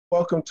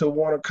Welcome to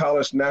Warner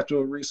College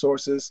Natural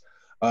Resources,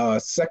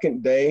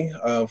 second day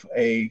of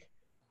a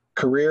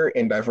career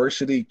and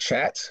diversity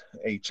chat,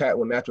 a chat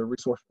with natural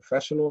resource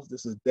professionals.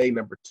 This is day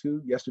number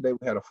 2. Yesterday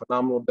we had a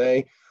phenomenal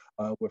day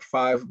with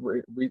 5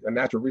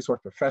 natural resource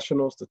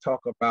professionals to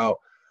talk about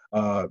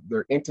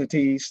their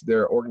entities,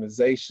 their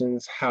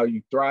organizations, how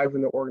you thrive in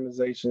their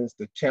organizations,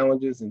 the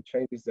challenges and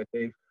changes that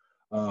they've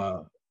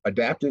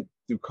adapted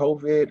through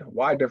COVID,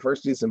 why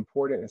diversity is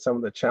important, and some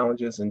of the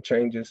challenges and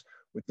changes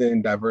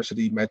within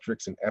diversity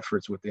metrics and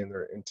efforts within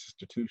their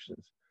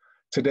institutions.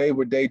 Today,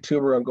 with day 2,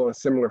 we're going to go in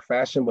similar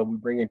fashion, but we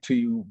bring in to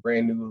you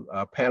brand new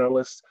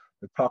panelists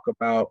to talk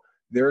about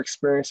their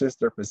experiences,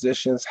 their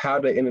positions, how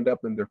they ended up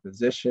in their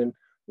position,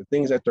 the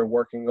things that they're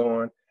working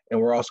on, and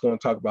we're also going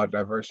to talk about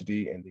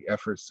diversity and the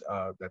efforts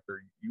that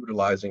they're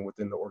utilizing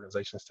within the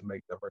organizations to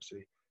make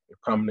diversity a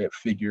prominent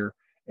figure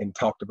and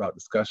talked about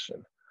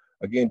discussion.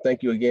 Again,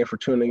 thank you again for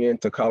tuning in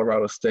to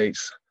Colorado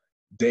State's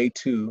day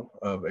 2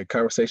 of a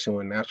conversation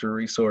with natural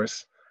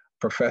resource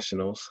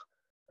professionals.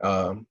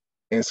 And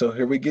so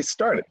here we get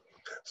started.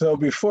 So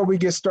before we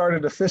get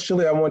started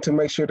officially, I want to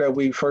make sure that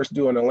we first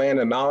do a land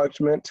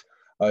acknowledgement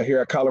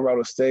here at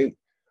Colorado State.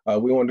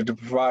 We wanted to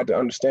provide the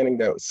understanding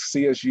that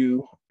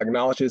CSU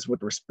acknowledges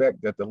with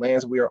respect that the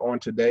lands we are on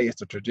today is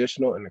the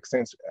traditional and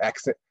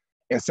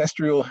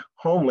ancestral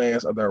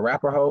homelands of the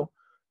Arapaho,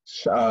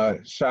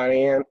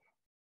 Shawnee,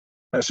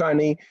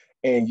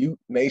 and Ute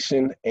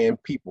Nation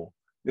and people.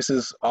 This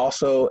is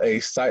also a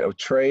site of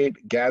trade,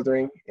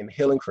 gathering, and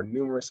healing for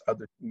numerous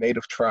other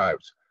native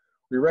tribes.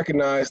 We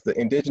recognize the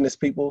indigenous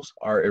peoples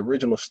are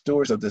original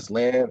stewards of this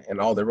land and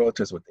all the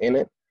relatives within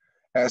it.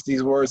 As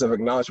these words of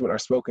acknowledgement are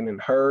spoken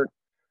and heard,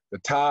 the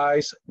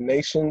ties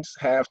nations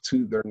have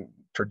to their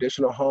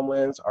traditional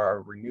homelands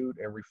are renewed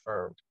and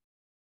reaffirmed.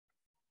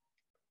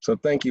 So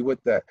thank you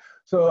with that.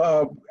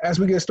 So as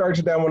we get started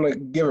today, I want to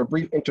give a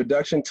brief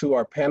introduction to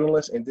our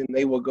panelists, and then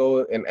they will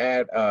go and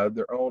add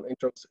their own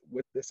intros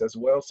with this as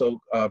well.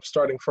 So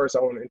starting first, I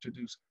want to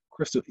introduce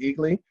Crystal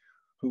Eagley,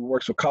 who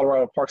works with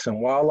Colorado Parks and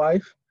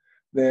Wildlife.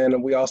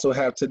 Then we also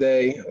have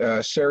today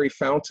Sherry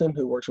Fountain,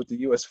 who works with the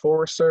U.S.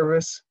 Forest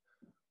Service.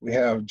 We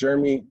have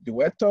Jeremy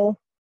Duetto,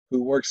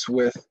 who works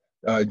with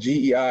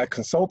GEI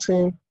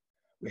Consulting.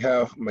 We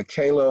have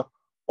Michaela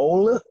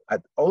Olis,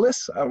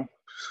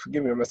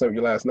 forgive me if I messed up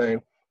your last name,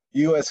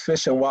 U.S.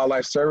 Fish and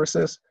Wildlife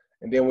Services.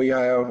 And then we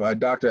have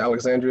Dr.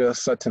 Alexandria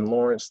Sutton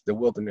Lawrence, the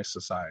Wilderness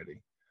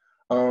Society.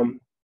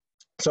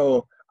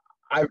 So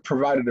I've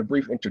provided a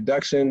brief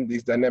introduction.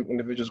 These dynamic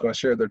individuals are going to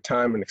share their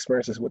time and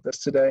experiences with us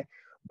today.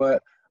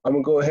 But I'm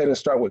going to go ahead and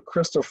start with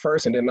Crystal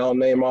first, and then I'll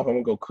name off. I'm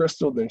going to go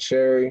Crystal, then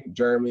Sherry,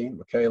 Jeremy,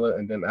 Michaela,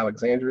 and then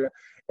Alexandria.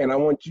 And I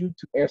want you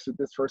to answer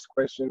this first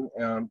question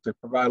to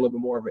provide a little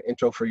bit more of an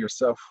intro for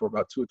yourself for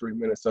about 2 or 3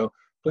 minutes. So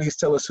please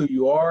tell us who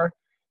you are,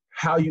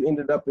 how you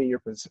ended up in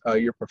your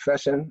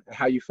profession,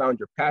 how you found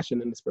your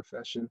passion in this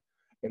profession,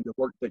 and the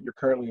work that you're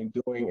currently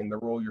doing and the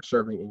role you're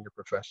serving in your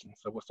profession.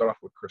 So we'll start off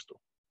with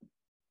Crystal.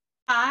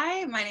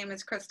 Hi, my name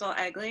is Crystal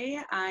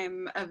Eagley.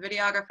 I'm a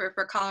videographer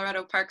for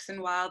Colorado Parks and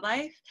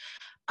Wildlife.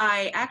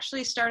 I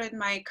actually started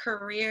my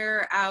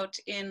career out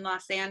in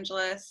Los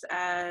Angeles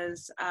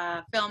as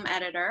a film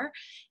editor,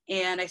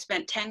 and I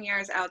spent 10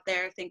 years out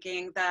there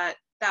thinking that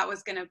that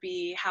was going to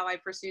be how I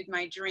pursued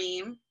my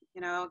dream,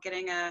 you know,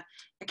 getting an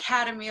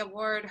Academy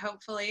Award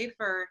hopefully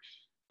for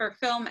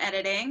film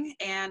editing.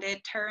 And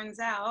it turns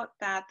out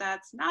that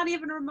that's not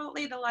even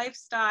remotely the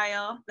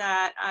lifestyle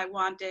that I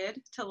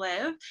wanted to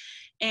live.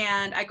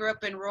 And I grew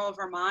up in rural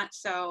Vermont,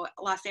 so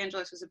Los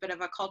Angeles was a bit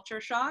of a culture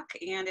shock,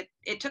 and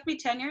it took me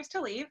 10 years to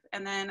leave.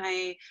 And then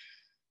I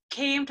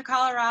came to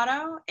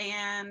Colorado,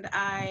 and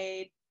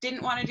I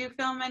didn't want to do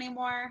film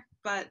anymore,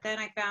 but then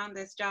I found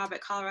this job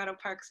at Colorado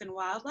Parks and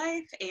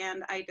Wildlife,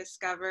 and I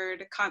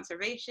discovered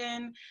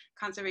conservation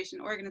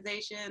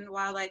organization,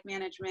 wildlife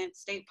management,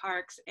 state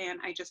parks, and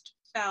I just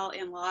fell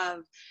in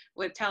love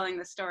with telling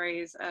the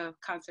stories of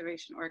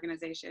conservation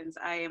organizations.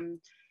 I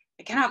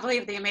cannot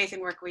believe the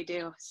amazing work we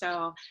do.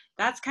 So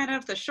that's kind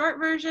of the short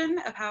version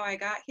of how I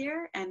got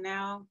here, and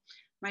now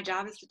my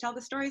job is to tell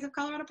the stories of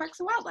Colorado Parks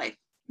and Wildlife.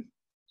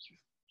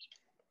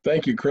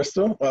 Thank you,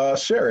 Crystal.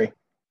 Sherry.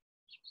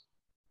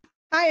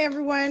 Hi,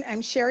 everyone.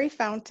 I'm Sherry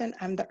Fountain.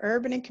 I'm the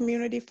Urban and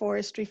Community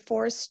Forestry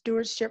Forest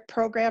Stewardship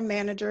Program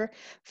Manager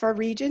for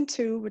Region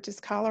 2, which is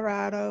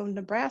Colorado,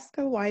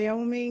 Nebraska,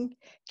 Wyoming,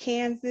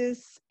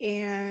 Kansas,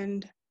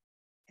 and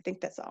I think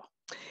that's all.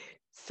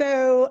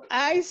 So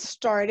I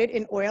started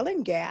in oil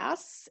and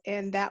gas,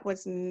 and that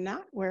was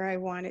not where I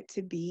wanted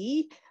to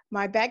be.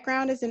 My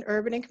background is in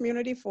urban and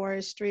community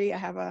forestry. I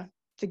have a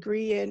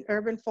degree in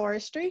urban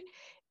forestry.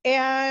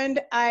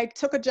 And I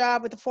took a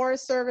job with the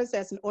Forest Service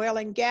as an oil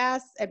and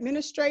gas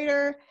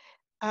administrator,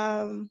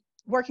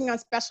 working on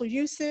special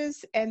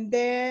uses. And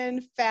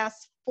then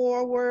fast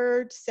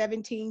forward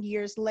 17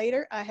 years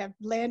later, I have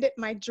landed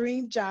my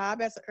dream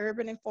job as an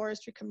urban and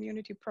forestry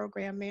community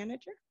program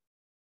manager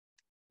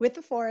with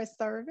the Forest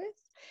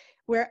Service,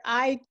 where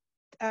I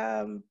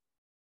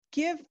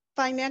give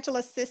financial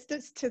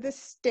assistance to the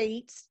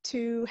states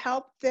to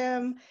help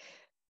them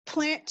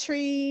plant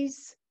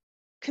trees,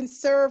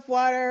 conserve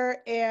water,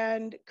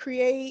 and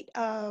create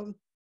a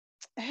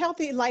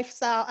healthy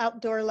lifestyle,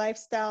 outdoor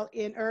lifestyle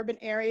in urban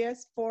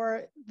areas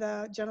for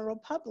the general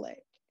public.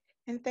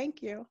 And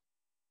thank you.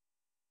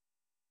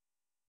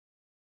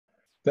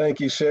 Thank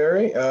you,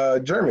 Sherry.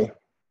 Jeremy.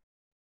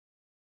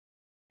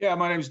 Yeah,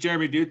 my name is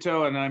Jeremy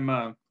Duto, and I'm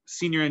a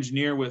senior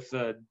engineer with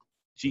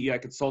GEI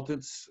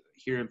Consultants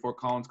here in Fort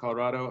Collins,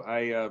 Colorado.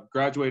 I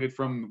graduated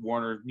from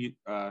Warner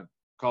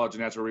College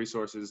of Natural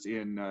Resources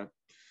in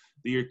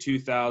the year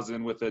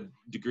 2000 with a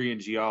degree in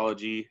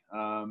geology,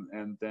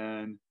 and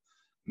then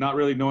not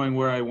really knowing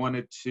where I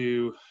wanted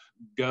to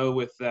go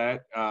with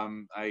that,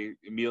 I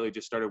immediately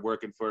just started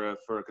working for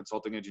a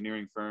consulting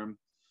engineering firm,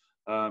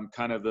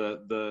 kind of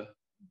the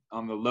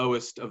on the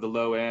lowest of the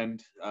low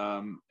end,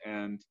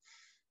 and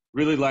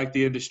really liked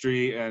the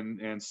industry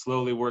and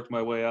slowly worked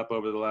my way up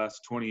over the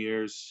last 20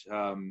 years,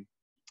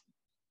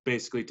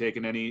 basically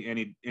taking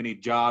any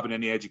job and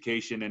any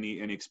education, any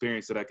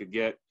experience that I could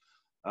get.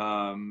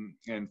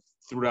 And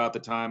throughout the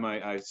time,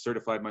 I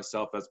certified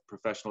myself as a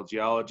professional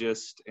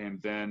geologist, and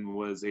then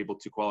was able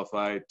to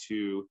qualify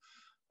to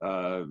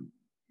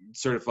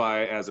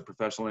certify as a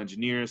professional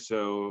engineer.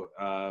 So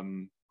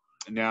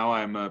now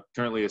I'm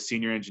currently a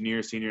senior engineer,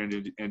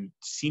 and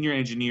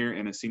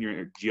a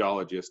senior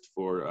geologist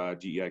for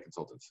GEI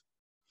Consultants.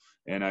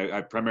 And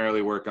I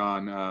primarily work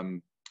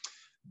on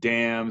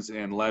dams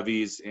and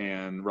levees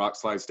and rock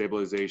slide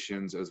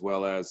stabilizations, as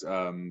well as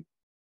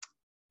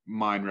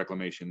mine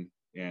reclamation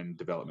and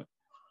development.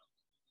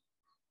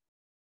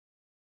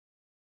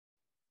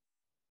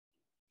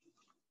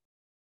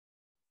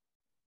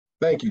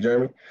 Thank you,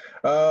 Jeremy.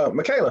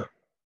 Michaela.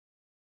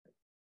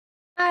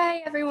 Hi,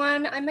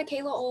 everyone. I'm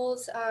Michaela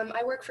Oles.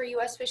 I work for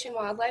U.S. Fish and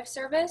Wildlife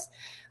Service.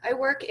 I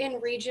work in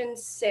Region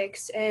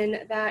 6,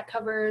 and that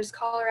covers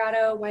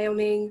Colorado,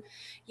 Wyoming,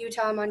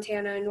 Utah,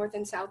 Montana, North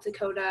and South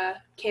Dakota,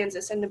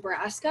 Kansas, and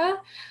Nebraska.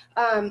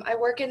 I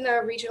work in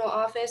the regional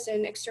office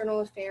in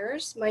external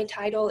affairs. My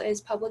title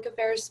is Public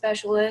Affairs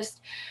Specialist,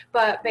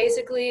 but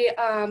basically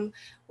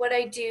what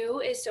I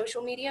do is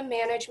social media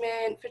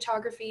management,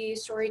 photography,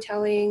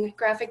 storytelling,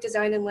 graphic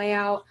design and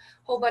layout,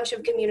 whole bunch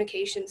of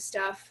communication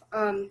stuff.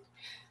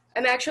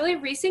 I'm actually a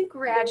recent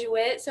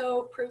graduate,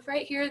 so proof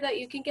right here that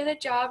you can get a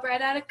job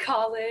right out of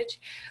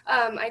college.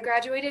 I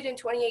graduated in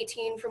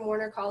 2018 from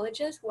Warner College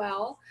as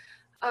well.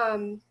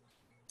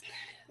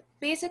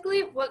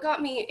 Basically, what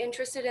got me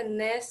interested in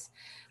this,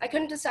 I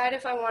couldn't decide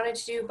if I wanted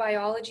to do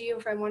biology or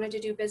if I wanted to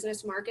do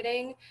business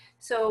marketing.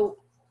 So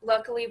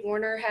luckily,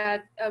 Warner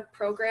had a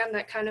program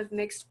that kind of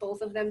mixed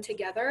both of them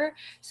together.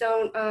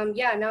 So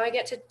yeah, now I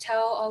get to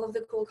tell all of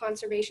the cool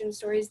conservation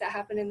stories that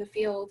happen in the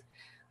field.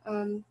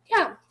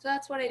 Yeah, so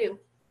that's what I do.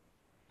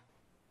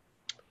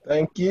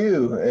 Thank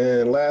you.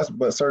 And last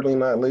but certainly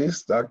not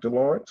least, Dr.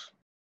 Lawrence.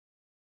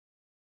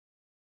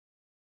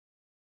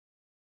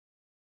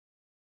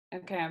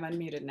 Okay, I'm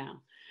unmuted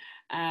now.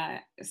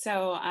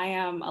 So I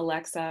am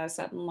Alexa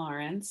Sutton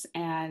Lawrence,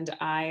 and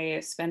I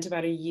spent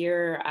about a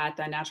year at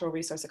the Natural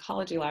Resource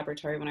Ecology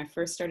Laboratory when I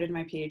first started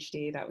my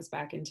PhD. That was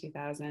back in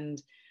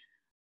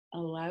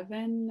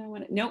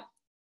 2011, nope,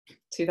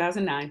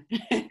 2009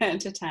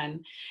 to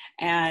 10.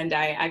 And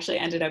I actually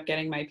ended up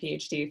getting my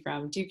PhD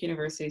from Duke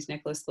University's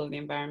Nicholas School of the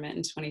Environment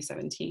in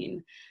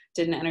 2017.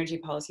 Did an energy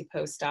policy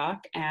postdoc,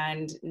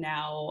 and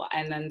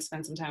then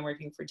spent some time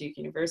working for Duke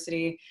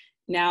University.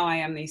 Now I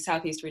am the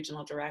Southeast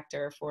Regional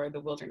Director for the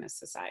Wilderness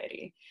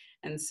Society.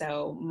 And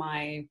so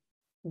my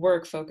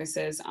work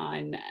focuses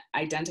on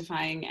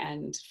identifying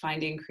and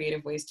finding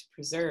creative ways to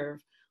preserve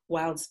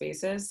wild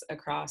spaces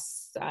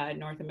across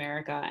North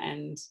America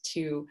and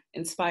to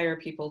inspire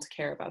people to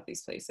care about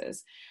these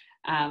places.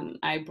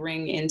 I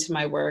bring into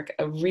my work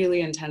a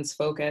really intense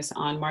focus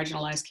on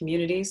marginalized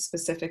communities,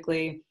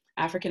 specifically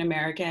African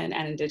American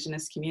and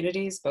Indigenous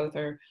communities. Both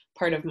are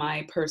part of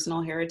my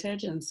personal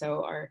heritage and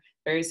so are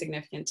very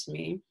significant to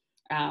me.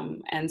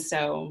 And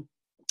so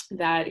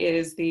that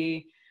is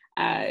the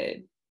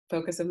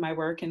focus of my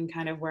work and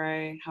kind of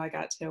how I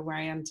got to where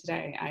I am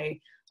today.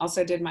 I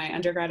also did my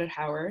undergrad at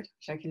Howard,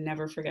 which I can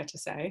never forget to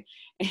say,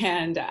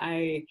 and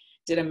I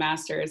did a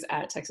master's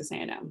at Texas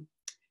A&M.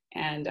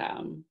 And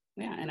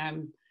yeah, and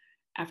I'm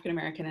African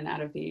American and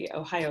out of the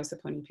Ohio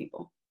Saponi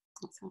people.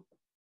 Also.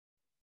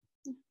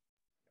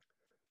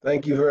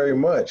 Thank you very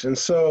much. And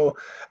so,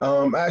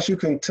 as you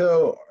can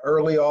tell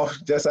early off,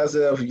 just as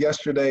of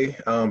yesterday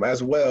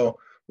as well,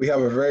 we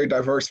have a very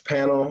diverse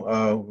panel,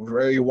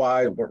 very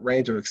wide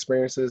range of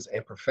experiences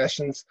and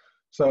professions.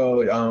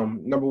 So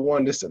number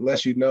one, this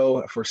lets you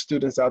know for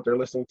students out there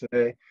listening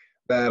today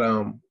that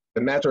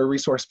the natural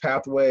resource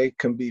pathway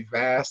can be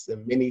vast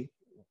and many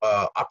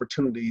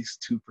opportunities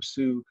to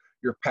pursue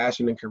your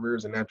passion and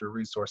careers in natural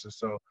resources.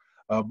 So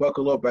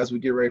buckle up as we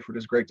get ready for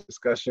this great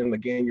discussion.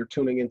 Again, you're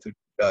tuning into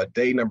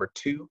day number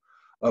 2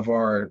 of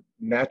our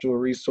natural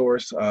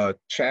resource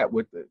chat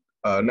with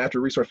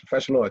natural resource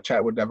professional, a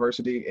chat with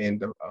diversity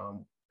and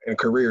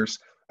careers.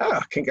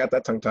 I can't get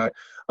that tongue tied.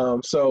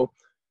 So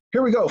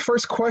Here we go.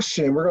 First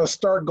question. We're going to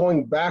start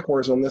going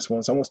backwards on this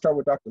one. So I'm going to start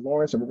with Dr.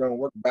 Lawrence, and we're going to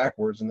work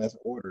backwards in that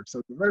order.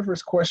 So the very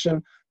first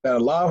question that a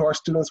lot of our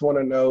students want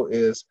to know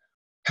is,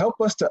 help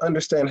us to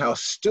understand how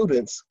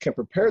students can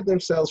prepare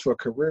themselves for a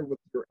career with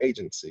your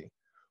agency.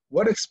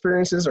 What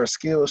experiences or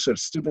skills should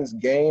students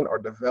gain or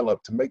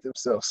develop to make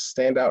themselves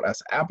stand out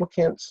as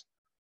applicants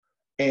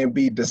and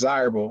be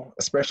desirable,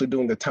 especially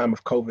during the time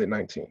of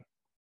COVID-19?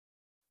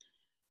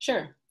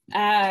 Sure.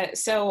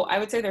 So I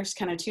would say there's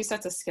kind of two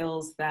sets of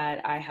skills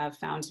that I have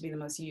found to be the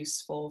most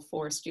useful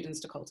for students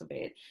to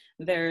cultivate.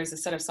 There's a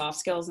set of soft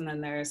skills, and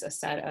then there's a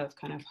set of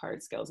kind of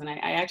hard skills. And I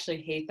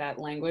actually hate that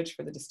language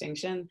for the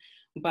distinction,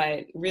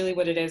 but really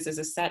what it is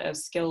a set of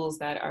skills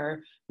that are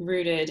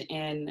rooted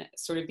in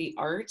sort of the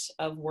art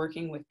of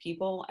working with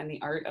people and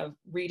the art of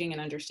reading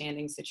and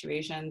understanding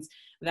situations.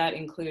 That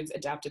includes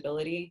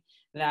adaptability.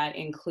 That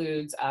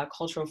includes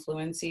cultural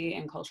fluency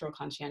and cultural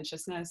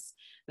conscientiousness.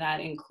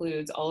 That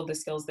includes all of the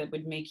skills that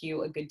would make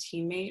you a good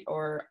teammate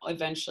or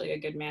eventually a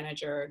good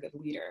manager or a good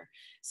leader.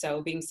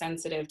 So being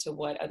sensitive to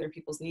what other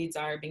people's needs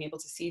are, being able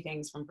to see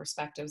things from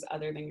perspectives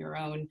other than your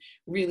own,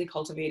 really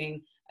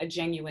cultivating a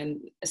genuine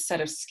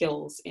set of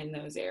skills in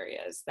those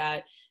areas.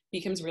 That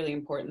becomes really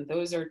important.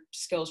 Those are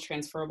skills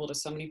transferable to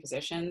so many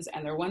positions,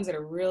 and they're ones that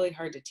are really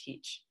hard to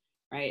teach,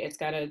 right? It's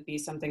got to be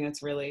something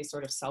that's really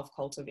sort of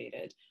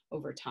self-cultivated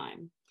over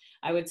time.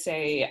 I would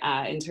say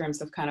in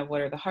terms of kind of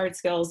what are the hard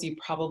skills,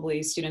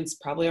 students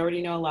probably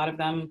already know a lot of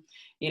them.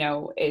 You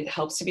know, it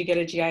helps to be good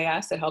at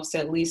GIS. It helps to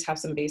at least have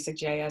some basic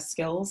GIS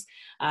skills.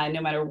 No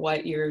matter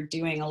what you're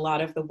doing, a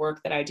lot of the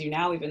work that I do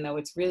now, even though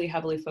it's really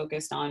heavily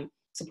focused on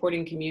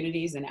supporting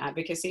communities and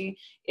advocacy,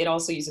 it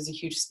also uses a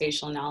huge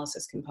spatial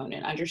analysis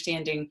component.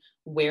 Understanding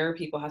where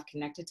people have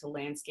connected to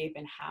landscape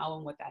and how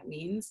and what that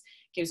means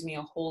gives me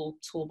a whole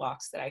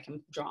toolbox that I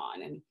can draw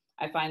on. And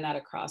I find that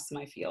across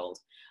my field.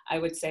 I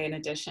would say, in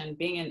addition,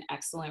 being an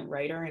excellent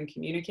writer and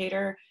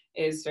communicator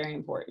is very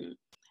important.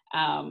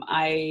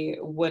 I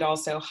would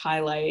also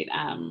highlight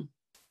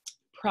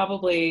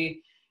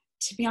probably,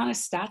 to be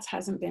honest, stats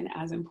hasn't been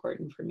as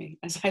important for me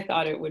as I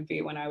thought it would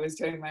be when I was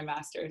doing my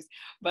master's,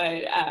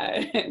 but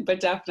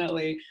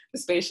definitely the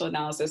spatial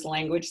analysis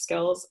language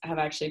skills have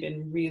actually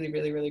been really,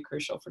 really, really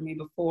crucial for me.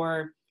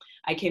 Before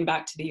I came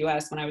back to the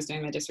US, when I was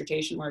doing my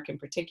dissertation work in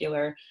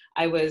particular,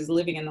 I was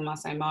living in the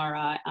Masai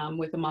Mara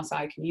with the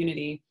Masai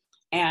community,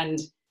 and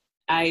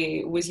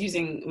I was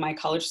using my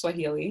college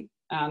Swahili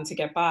to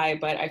get by,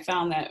 but I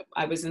found that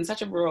I was in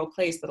such a rural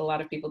place that a lot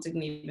of people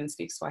didn't even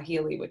speak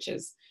Swahili, which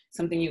is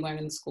something you learn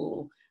in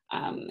school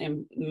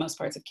in most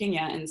parts of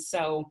Kenya. And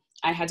so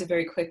I had to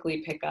very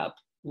quickly pick up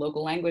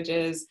local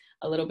languages,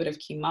 a little bit of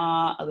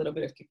Kima, a little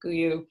bit of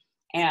Kikuyu,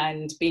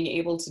 and being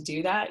able to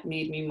do that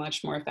made me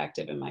much more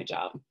effective in my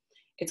job.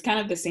 It's kind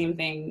of the same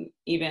thing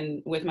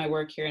even with my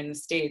work here in the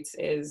States,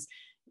 is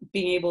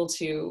being able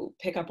to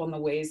pick up on the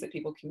ways that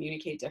people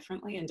communicate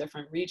differently in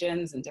different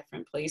regions and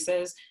different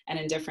places and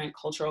in different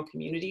cultural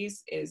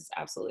communities is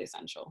absolutely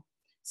essential.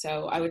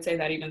 So I would say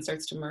that even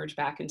starts to merge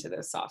back into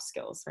those soft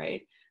skills,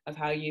 right? Of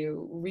how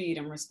you read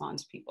and respond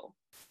to people.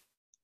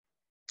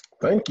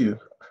 Thank you.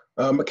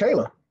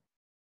 Michaela.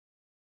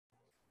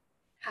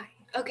 Hi.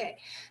 Okay.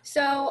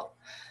 So,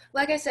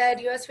 like I said,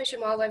 U.S. Fish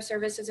and Wildlife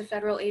Service is a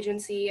federal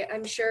agency.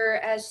 I'm sure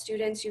as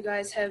students, you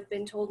guys have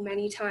been told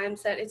many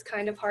times that it's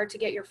kind of hard to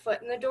get your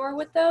foot in the door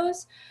with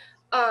those.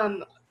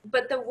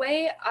 But the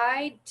way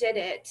I did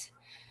it,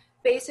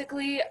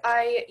 basically,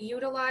 I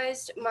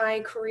utilized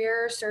my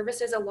career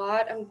services a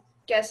lot. I'm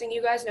guessing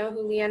you guys know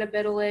who Leanna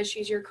Biddle is.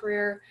 She's your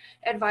career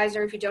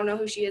advisor. If you don't know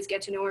who she is,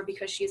 get to know her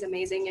because she's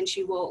amazing and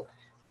she will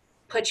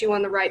put you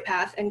on the right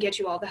path and get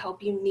you all the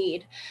help you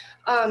need.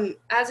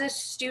 As a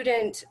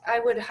student, I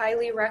would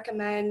highly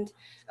recommend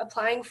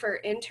applying for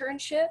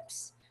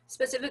internships,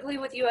 specifically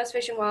with U.S.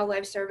 Fish and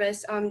Wildlife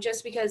Service,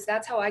 just because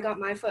that's how I got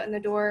my foot in the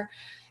door.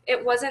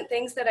 It wasn't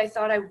things that I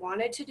thought I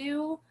wanted to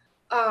do.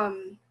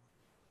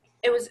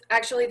 It was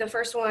actually the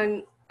first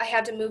one. I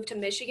had to move to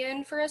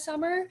Michigan for a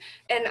summer,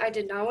 and I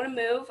did not want to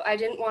move. I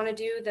didn't want to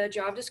do the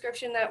job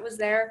description that was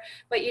there,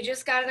 but you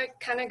just gotta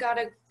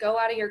go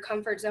out of your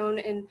comfort zone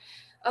and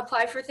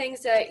apply for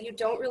things that you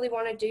don't really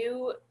want to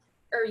do,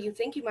 or you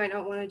think you might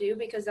not want to do,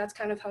 because that's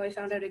kind of how I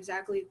found out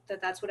exactly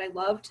that that's what I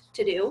loved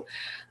to do.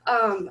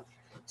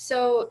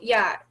 So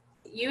yeah,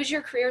 use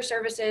your career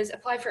services,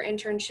 apply for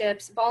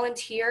internships,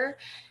 volunteer.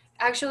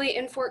 Actually,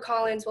 in Fort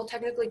Collins, well,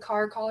 technically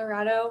Carr,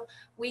 Colorado,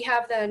 we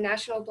have the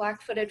National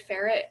Black-Footed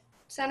Ferret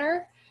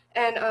Center,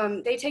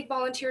 and they take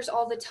volunteers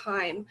all the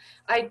time.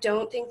 I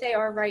don't think they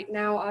are right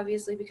now,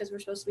 obviously, because we're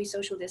supposed to be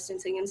social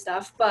distancing and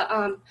stuff, but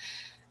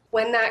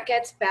when that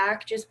gets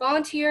back, just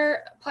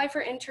volunteer, apply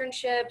for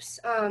internships,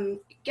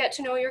 get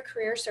to know your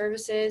career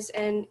services,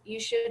 and you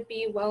should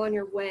be well on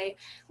your way.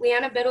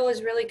 Leanna Biddle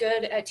is really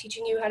good at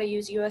teaching you how to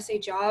use USA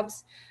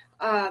Jobs.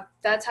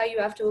 That's how you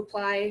have to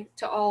apply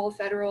to all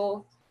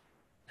federal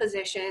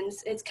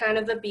positions. It's kind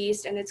of a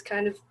beast and it's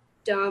kind of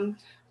dumb,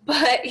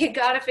 but you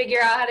got to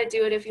figure out how to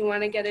do it if you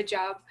want to get a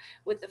job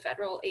with the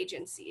federal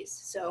agencies.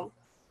 So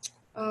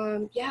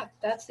yeah,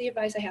 that's the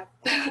advice I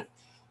have.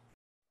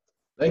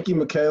 Thank you,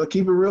 Michaela.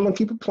 Keep it real and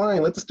keep it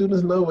plain. Let the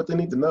students know what they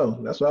need to know.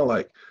 That's what I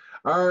like.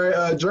 All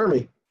right,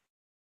 Jeremy.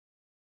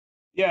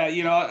 Yeah,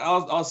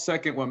 I'll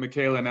second what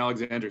Michaela and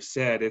Alexander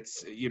said.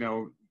 It's,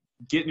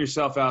 getting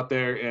yourself out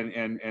there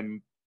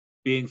and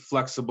being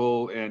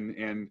flexible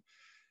and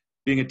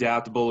being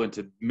adaptable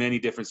into many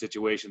different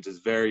situations is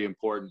very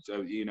important.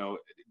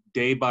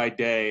 Day by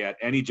day at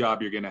any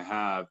job you're going to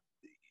have,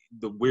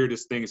 the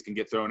weirdest things can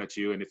get thrown at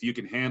you. And if you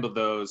can handle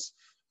those,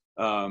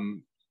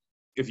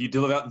 if you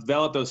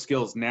develop those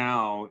skills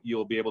now,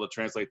 you'll be able to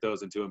translate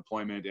those into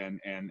employment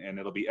and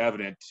it'll be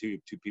evident to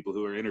people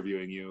who are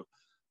interviewing you.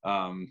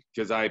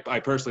 Because I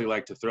personally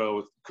like to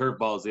throw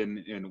curveballs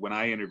in when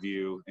I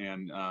interview,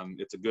 and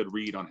it's a good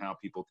read on how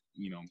people,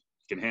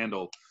 can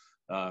handle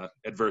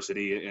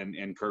adversity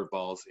and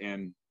curveballs.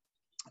 And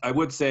I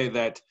would say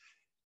that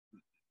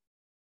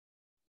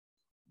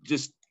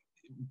just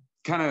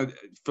kind of,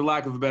 for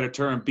lack of a better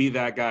term, be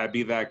that guy,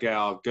 be that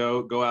gal.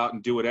 Go out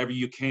and do whatever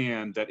you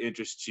can that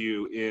interests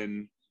you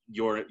in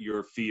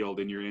your field,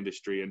 in your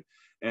industry.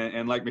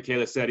 And like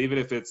Michaela said, even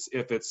if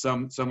it's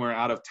somewhere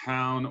out of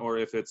town, or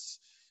if it's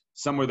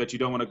somewhere that you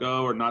don't want to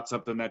go, or not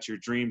something that's your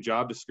dream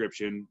job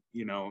description,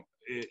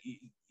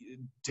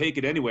 take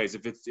it anyways.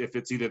 If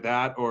it's either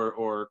that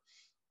or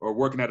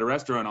working at a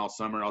restaurant all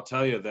summer, I'll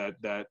tell you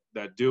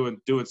that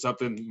doing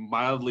something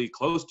mildly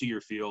close to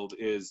your field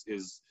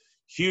is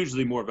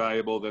hugely more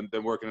valuable than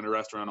working in a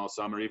restaurant all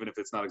summer, even if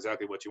it's not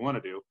exactly what you want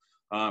to do.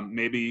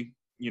 Maybe,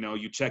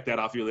 you check that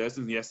off your list,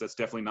 and yes, that's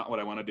definitely not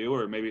what I want to do.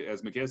 Or maybe,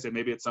 as Michaela said,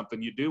 maybe it's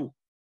something you do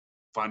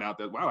find out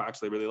that, wow, I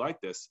actually really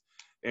like this.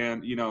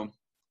 And,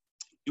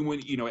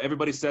 when,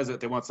 everybody says that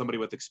they want somebody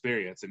with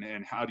experience,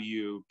 and how do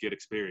you get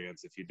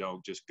experience if you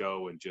don't just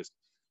go and just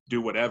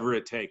do whatever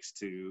it takes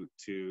to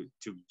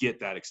get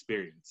that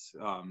experience?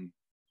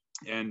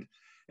 And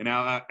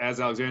now, as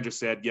Alexandra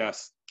said,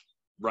 yes,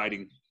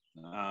 writing,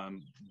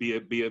 be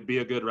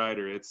a good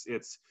writer.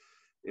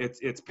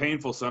 It's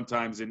painful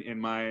sometimes in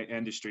my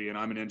industry, and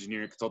I'm an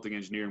engineer, consulting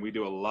engineer, and we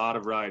do a lot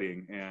of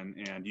writing,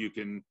 and you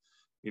can,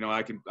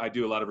 I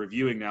do a lot of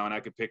reviewing now, and I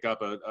could pick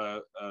up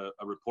a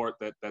report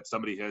that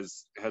somebody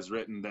has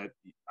written that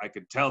I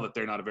could tell that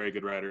they're not a very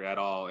good writer at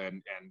all,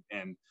 and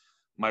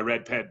my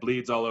red pen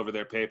bleeds all over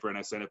their paper, and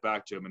I send it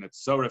back to them, and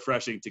it's so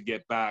refreshing to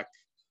get back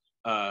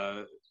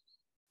or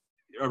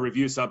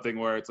review something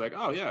where it's like,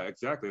 oh yeah,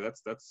 exactly,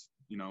 that's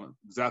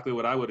exactly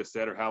what I would have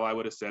said, or how I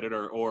would have said it,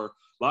 or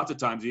lots of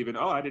times even,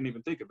 oh, I didn't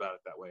even think about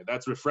it that way.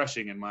 That's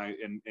refreshing in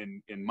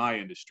my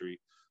industry.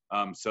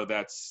 So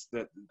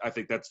I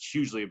think that's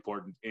hugely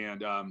important.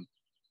 And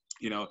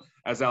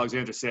as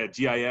Alexandra said,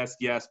 GIS,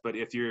 yes, but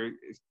if you're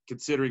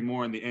considering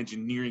more in the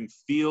engineering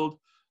field,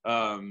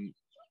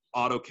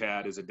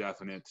 AutoCAD is a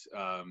definite,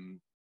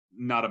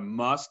 not a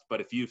must, but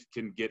if you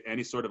can get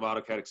any sort of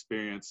AutoCAD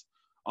experience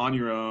on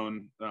your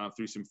own,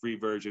 through some free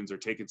versions, or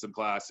taking some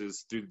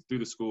classes through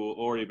the school,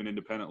 or even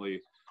independently,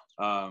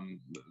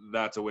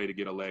 that's a way to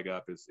get a leg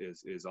up, is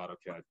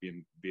AutoCAD,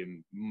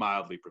 being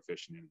mildly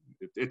proficient in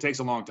it. It takes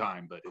a long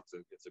time, but it's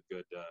a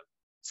good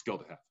skill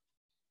to have.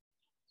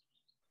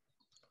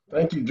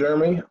 Thank you,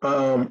 Jeremy.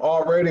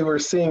 Already we're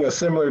seeing a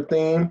similar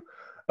theme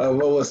of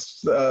what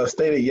was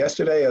stated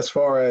yesterday, as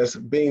far as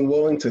being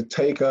willing to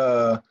take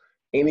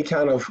any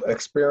kind of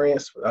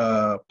experience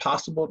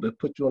possible to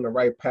put you on the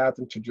right path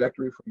and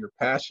trajectory for your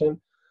passion.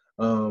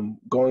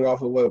 Going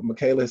off of what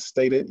Michaela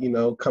stated,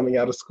 coming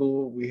out of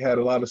school, we had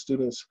a lot of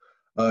students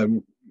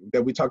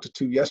that we talked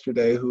to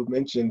yesterday who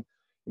mentioned,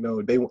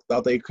 they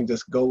thought they can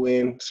just go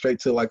in straight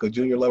to like a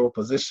junior level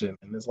position.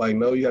 And it's like,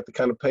 no, you have to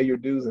kind of pay your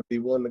dues and be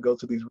willing to go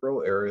to these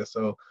rural areas.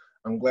 So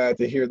I'm glad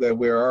to hear that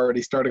we're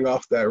already starting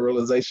off that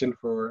realization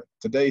for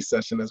today's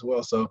session as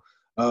well. So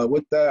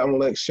with that, I'm gonna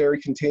let Sherry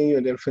continue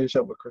and then finish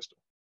up with Crystal.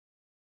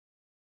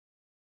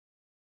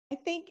 I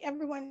think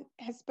everyone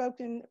has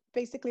spoken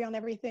basically on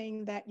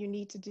everything that you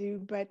need to do,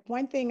 but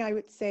one thing I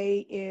would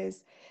say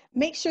is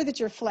make sure that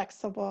you're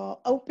flexible,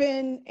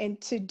 open,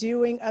 and to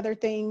doing other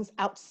things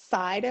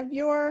outside of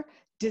your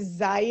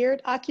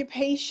desired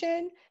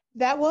occupation.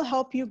 That will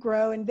help you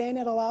grow, and then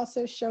it'll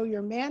also show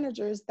your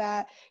managers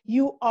that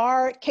you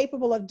are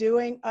capable of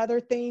doing other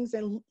things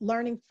and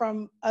learning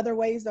from other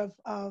ways of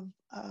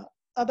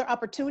other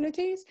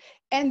opportunities,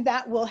 and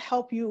that will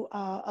help you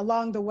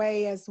along the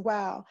way as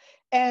well.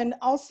 And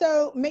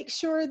also make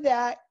sure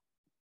that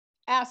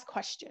ask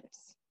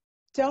questions.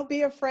 Don't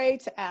be afraid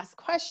to ask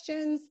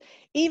questions.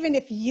 Even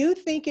if you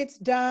think it's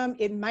dumb,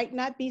 it might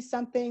not be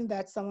something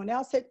that someone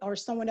else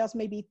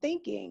may be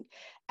thinking.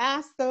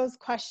 Ask those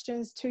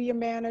questions to your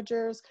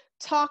managers.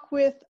 Talk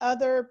with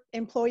other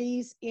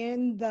employees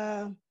in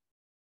the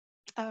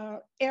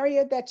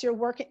area that you're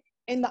working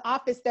in, the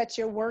office that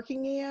you're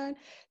working in.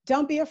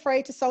 Don't be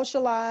afraid to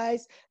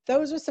socialize.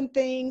 Those are some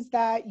things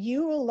that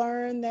you will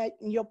learn, that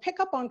you'll pick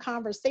up on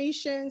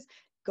conversations.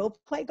 Go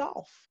play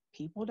golf.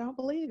 People don't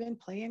believe in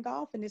playing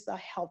golf, and it's a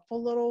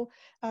helpful little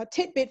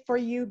tidbit for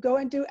you. Go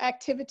and do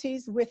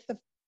activities with the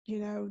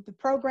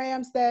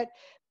programs that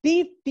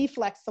be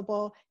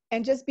flexible,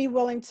 and just be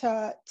willing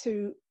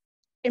to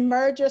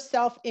immerse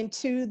yourself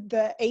into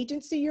the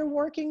agency you're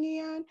working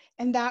in,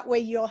 and that way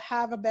you'll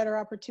have a better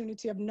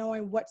opportunity of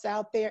knowing what's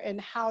out there and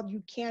how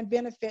you can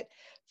benefit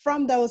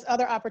from those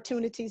other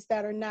opportunities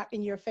that are not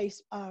in your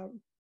face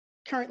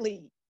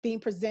currently being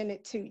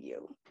presented to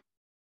you.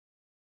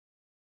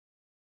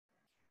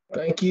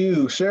 Thank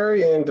you,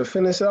 Sherry. And to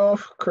finish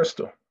off,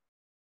 Crystal.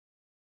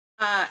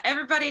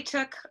 Everybody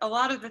took a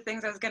lot of the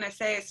things I was going to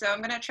say, so I'm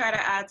going to try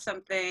to add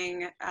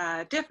something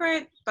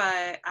different,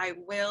 but I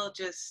will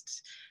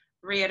just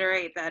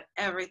reiterate that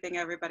everything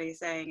everybody's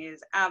saying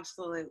is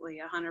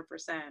absolutely 100%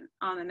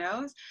 on the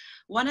nose.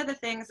 One of the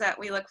things that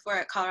we look for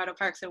at Colorado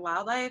Parks and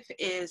Wildlife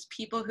is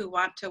people who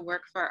want to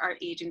work for our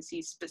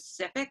agency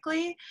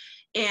specifically,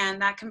 and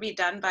that can be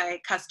done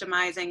by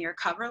customizing your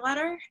cover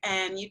letter.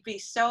 And you'd be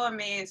so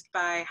amazed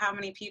by how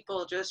many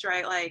people just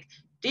write like,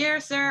 "Dear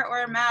sir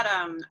or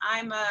madam,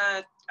 I'm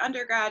a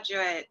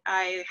undergraduate,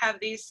 I have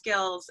these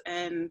skills,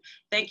 and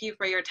thank you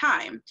for your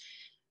time."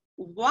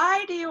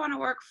 Why do you want to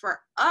work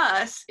for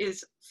us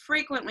is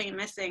frequently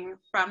missing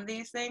from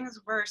these things.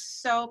 We're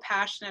so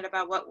passionate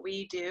about what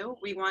we do.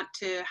 We want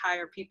to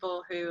hire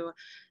people who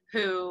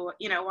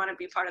want to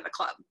be part of the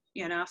club,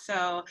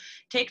 so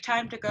take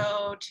time to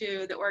go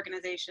to the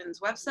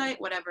organization's website,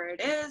 whatever it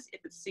is,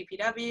 if it's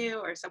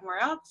CPW or somewhere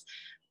else.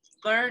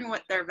 Learn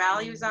what their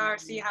values are,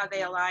 see how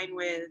they align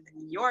with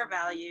your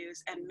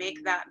values, and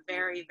make that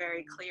very,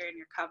 very clear in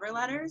your cover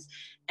letters,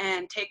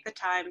 and take the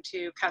time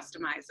to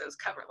customize those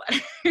cover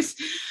letters.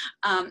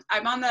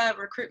 I'm on the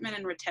recruitment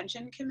and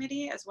retention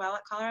committee as well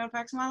at Colorado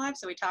Parks and Wildlife,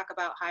 so we talk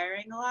about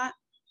hiring a lot.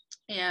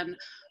 And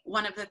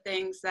one of the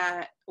things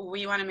that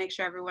we want to make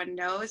sure everyone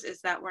knows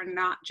is that we're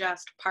not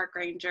just park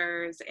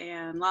rangers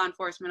and law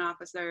enforcement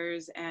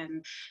officers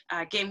and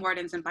game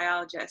wardens and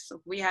biologists.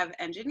 We have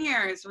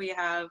engineers, we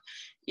have,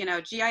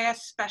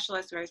 GIS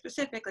specialists very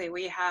specifically,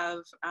 we have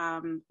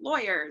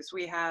lawyers,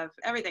 we have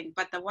everything.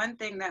 But the one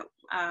thing that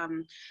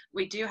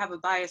we do have a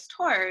bias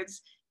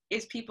towards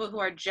is people who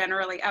are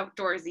generally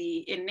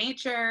outdoorsy in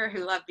nature,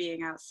 who love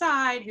being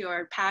outside, who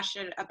are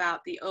passionate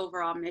about the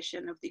overall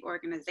mission of the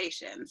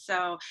organization.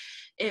 So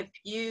if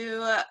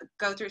you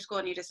go through school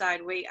and you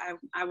decide, wait,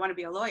 I want to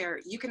be a lawyer,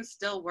 you can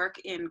still work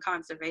in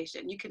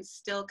conservation. You can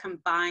still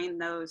combine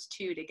those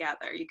two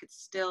together. You could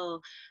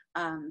still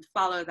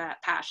follow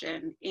that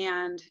passion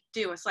and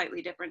do a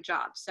slightly different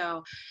job.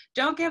 So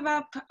don't give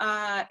up.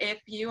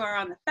 If you are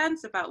on the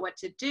fence about what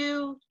to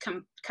do,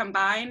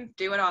 combine,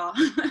 do it all.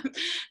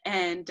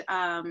 And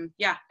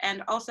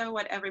and also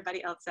what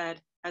everybody else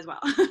said as well.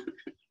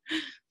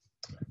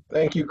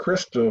 Thank you,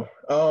 Crystal.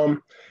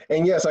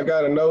 And yes, I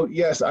got a note.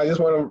 Yes, I just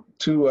want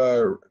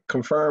to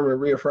confirm and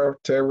reaffirm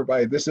to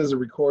everybody, this is a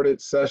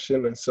recorded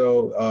session. And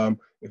so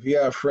if you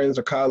have friends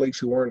or colleagues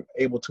who weren't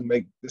able to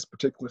make this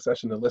particular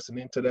session to listen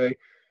in today,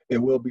 it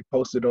will be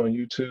posted on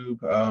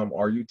YouTube,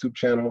 our YouTube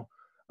channel,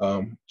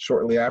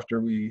 shortly after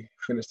we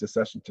finish the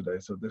session today.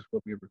 So this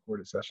will be a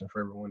recorded session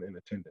for everyone in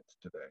attendance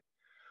today.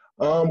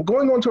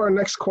 Going on to our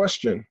next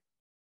question.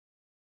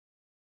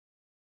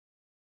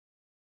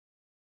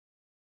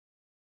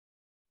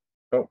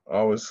 Oh, I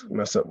always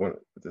mess up with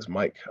this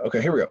mic.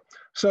 Okay, here we go.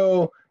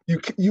 So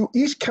you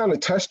each kind of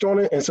touched on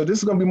it, and so this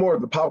is going to be more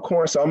of the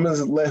popcorn. So I'm going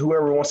to let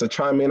whoever wants to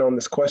chime in on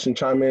this question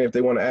chime in if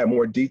they want to add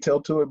more detail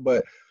to it.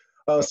 But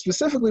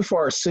specifically for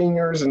our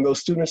seniors and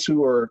those students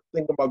who are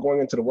thinking about going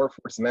into the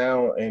workforce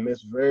now, and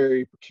it's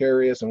very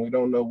precarious, and we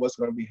don't know what's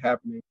going to be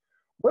happening.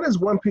 What is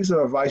one piece of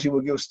advice you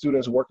would give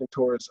students working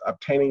towards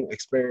obtaining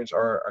experience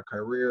or a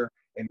career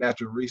in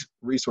natural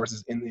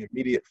resources in the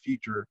immediate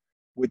future,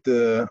 with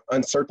the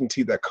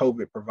uncertainty that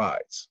COVID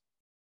provides?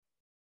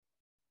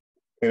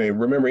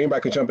 And remember,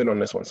 anybody can jump in on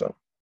this one. So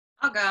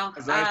I'll go.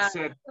 As I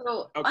said,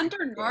 so okay,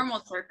 under normal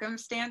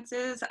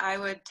circumstances, I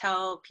would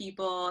tell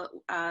people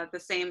the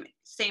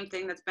same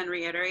thing that's been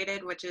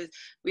reiterated, which is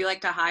we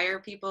like to hire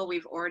people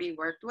we've already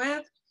worked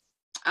with.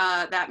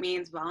 That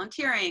means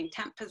volunteering,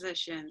 temp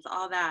positions,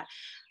 all that.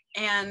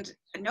 And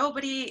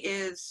nobody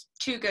is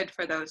too good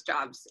for those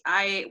jobs.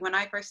 When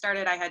I first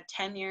started, I had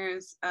 10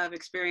 years of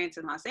experience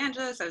in Los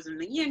Angeles. I was in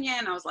the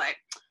union. I was like,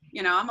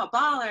 I'm a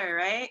baller,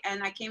 right?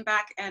 And I came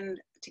back, and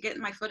to get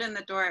my foot in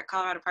the door at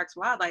Colorado Parks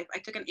and Wildlife, I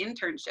took an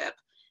internship,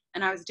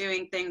 and I was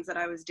doing things that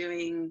I was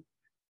doing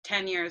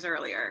 10 years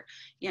earlier,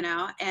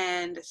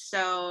 and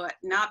so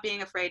not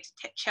being afraid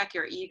to check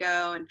your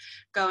ego and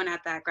going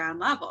at that ground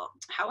level.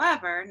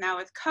 However, now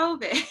with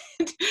COVID,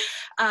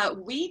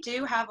 we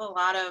do have a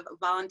lot of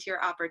volunteer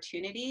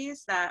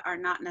opportunities that are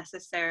not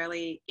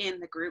necessarily in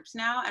the groups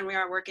now, and we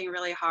are working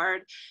really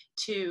hard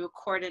to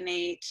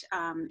coordinate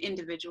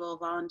individual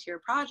volunteer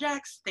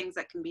projects, things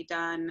that can be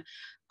done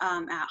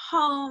at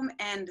home,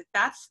 and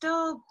that's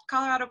still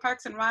Colorado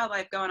Parks and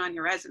Wildlife going on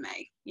your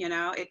resume.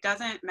 It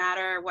doesn't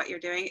matter what you're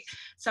doing.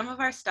 Some of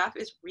our stuff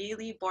is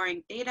really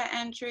boring data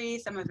entry,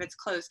 some of it's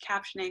closed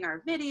captioning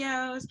our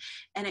videos,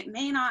 and it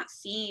may not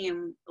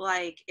seem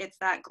like it's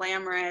that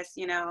glamorous,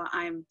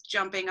 I'm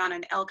jumping on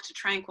an elk to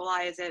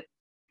tranquilize it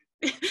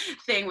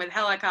thing with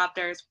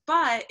helicopters,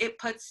 but it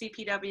puts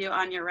CPW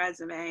on your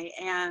resume.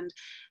 And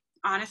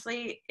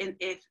honestly,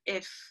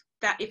 if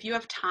that if you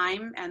have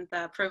time and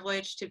the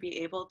privilege to be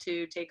able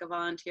to take a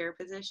volunteer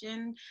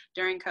position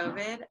during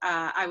COVID,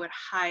 I would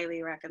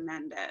highly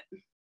recommend it.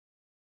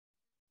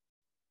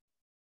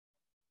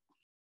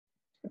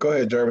 Go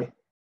ahead, Jeremy.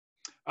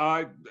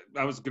 I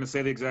was going to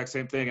say the exact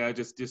same thing. I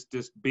just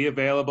be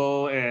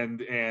available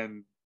and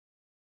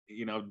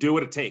you know, do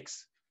what it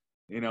takes,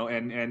 you know,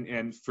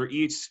 and for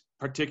each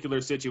particular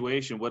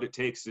situation, what it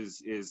takes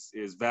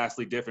is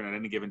vastly different at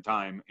any given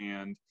time.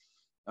 And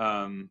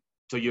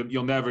so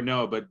you'll never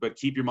know, but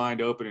keep your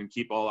mind open and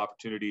keep all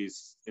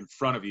opportunities in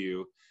front of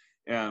you,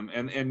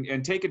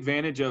 and take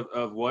advantage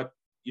of what,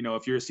 you know,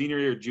 if you're a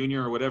senior or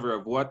junior or whatever,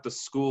 of what the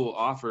school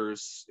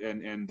offers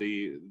and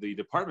the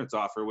departments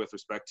offer with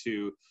respect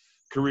to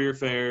career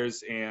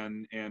fairs,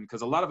 and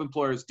because a lot of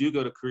employers do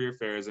go to career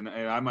fairs, and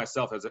I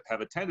myself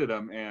have attended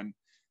them,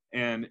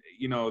 and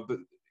you know,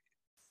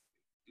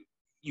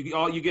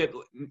 you get,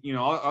 you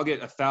know, I'll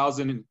get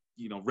 1,000,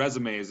 you know,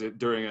 resumes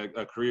during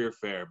a career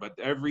fair, but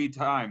every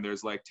time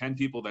there's like 10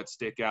 people that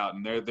stick out,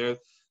 and they're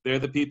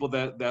the people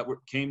that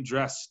came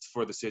dressed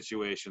for the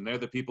situation. They're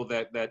the people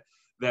that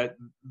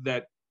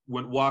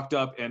walked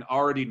up and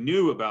already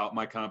knew about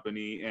my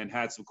company and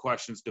had some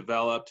questions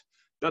developed.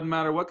 Doesn't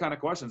matter what kind of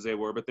questions they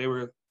were, but they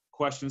were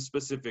questions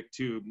specific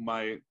to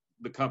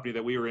the company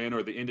that we were in,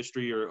 or the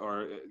industry,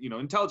 or you know,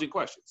 intelligent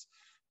questions.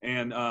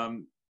 And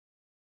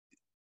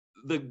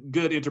the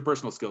good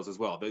interpersonal skills as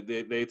well.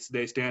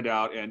 They stand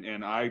out,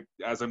 and I,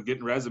 as I'm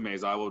getting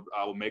resumes, I will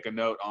make a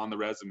note on the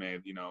resume,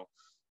 you know,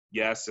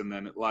 yes, and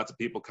then lots of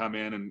people come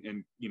in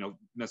and you know,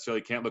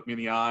 necessarily can't look me in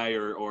the eye,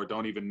 or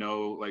don't even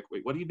know, like,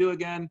 wait, what do you do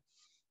again?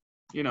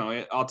 You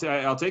know, I'll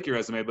take your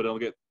resume, but it'll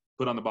get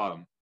put on the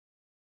bottom.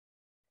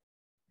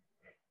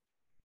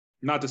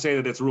 Not to say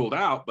that it's ruled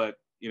out, but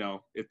you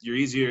know, it's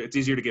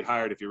easier to get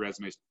hired if your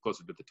resume is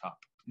closer to the top.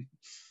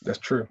 That's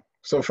true.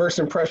 So first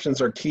impressions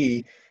are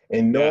key,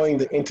 and knowing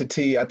the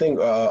entity. I think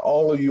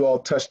all of you all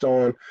touched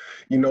on,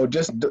 you know,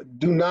 just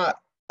do not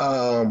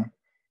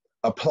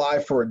apply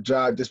for a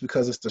job just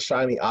because it's the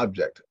shiny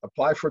object.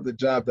 Apply for the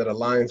job that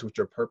aligns with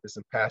your purpose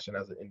and passion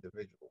as an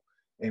individual.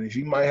 And if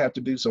you might have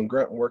to do some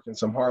grunt work and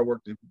some hard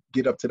work to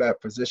get up to that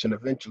position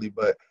eventually,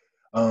 but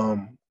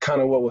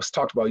kind of what was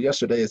talked about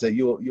yesterday is that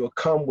you'll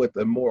come with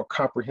a more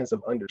comprehensive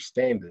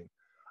understanding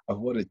of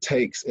what it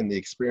takes and the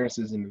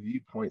experiences and the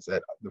viewpoints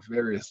at the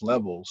various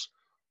levels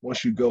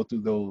once you go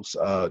through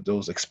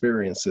those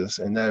experiences,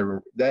 and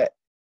that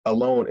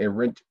alone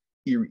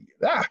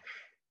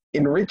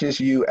enriches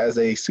you as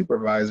a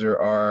supervisor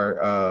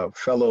or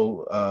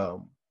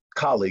fellow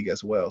colleague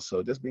as well.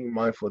 So just being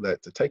mindful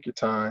that to take your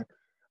time.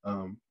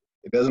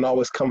 It doesn't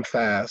always come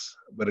fast,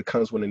 but it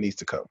comes when it needs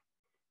to come.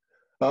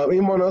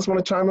 Anyone else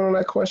want to chime in on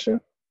that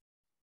question?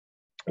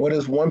 What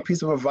is one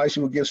piece of advice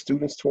you would give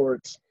students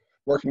towards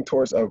working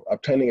towards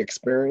obtaining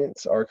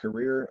experience or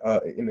career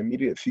in the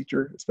immediate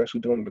future, especially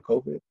during the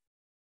COVID?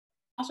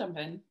 I'll jump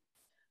in.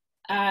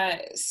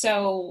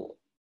 So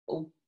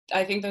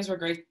I think those were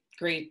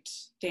great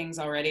things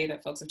already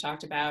that folks have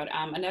talked about.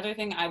 Another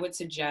thing I would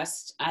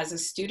suggest as a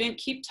student,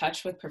 keep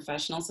touch with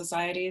professional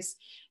societies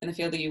in the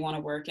field that you want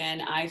to work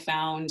in. I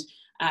found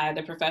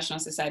the professional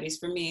societies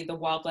for me, the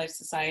Wildlife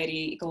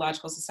Society,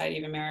 Ecological Society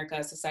of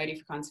America, Society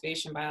for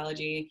Conservation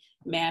Biology,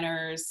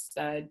 Manners,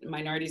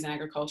 Minorities in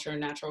Agriculture,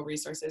 Natural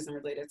Resources and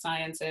Related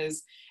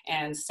Sciences,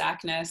 and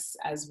SACNAS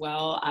as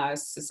well,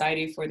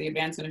 Society for the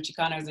Advancement of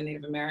Chicanos and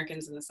Native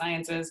Americans in the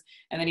Sciences,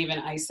 and then even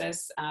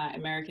ISIS,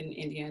 American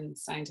Indian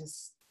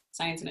Science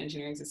and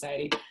Engineering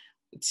Society.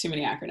 Too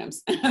many acronyms,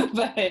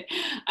 but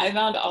I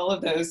found all of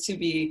those to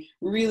be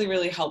really,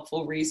 really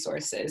helpful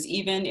resources.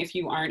 Even if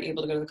you aren't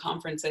able to go to the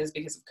conferences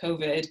because of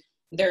COVID,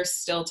 there's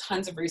still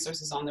tons of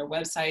resources on their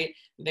website.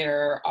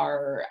 There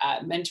are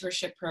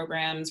mentorship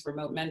programs,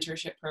 remote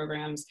mentorship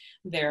programs.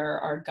 There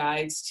are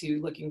guides to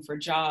looking for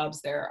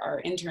jobs. There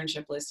are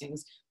internship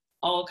listings,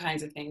 all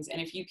kinds of things. And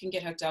if you can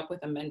get hooked up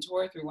with a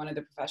mentor through one of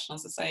the professional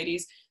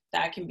societies,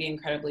 that can be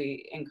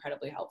incredibly,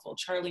 incredibly helpful.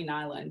 Charlie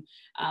Nyland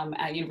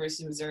at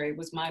University of Missouri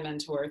was my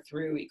mentor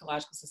through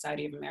Ecological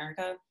Society of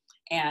America,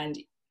 and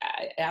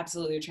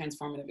absolutely a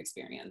transformative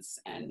experience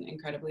and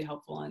incredibly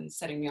helpful in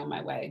setting me on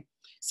my way.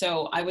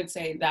 So I would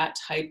say that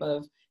type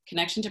of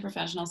connection to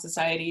professional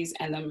societies,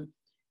 and then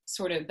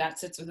sort of that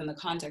sits within the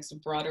context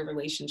of broader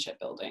relationship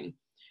building.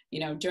 You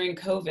know, during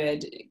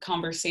COVID,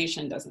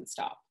 conversation doesn't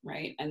stop,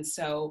 right? And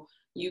so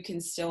you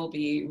can still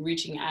be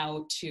reaching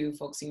out to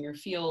folks in your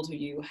field who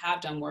you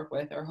have done work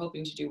with or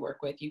hoping to do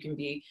work with. You can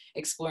be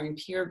exploring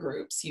peer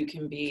groups. You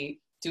can be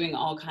doing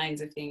all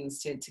kinds of things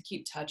to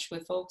keep touch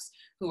with folks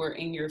who are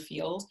in your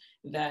field,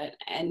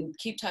 and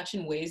keep touch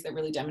in ways that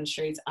really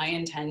demonstrates I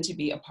intend to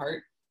be a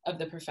part of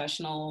the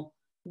professional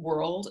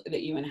world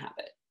that you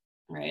inhabit,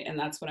 right? And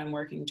that's what I'm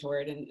working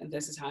toward, and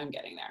this is how I'm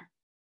getting there.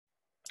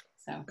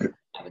 So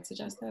I would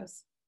suggest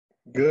those.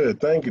 Good,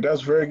 thank you.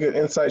 That's very good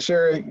insight.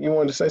 Sherry, you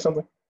wanted to say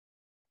something?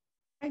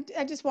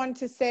 I just wanted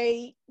to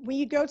say, when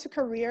you go to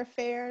career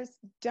fairs,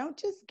 don't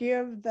just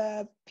give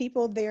the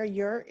people there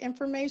your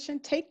information,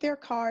 take their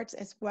cards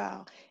as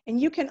well.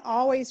 And you can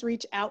always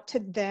reach out to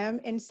them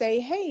and say,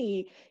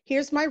 hey,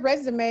 here's my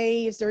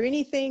resume. Is there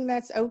anything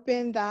that's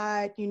open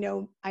that, you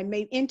know, I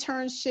made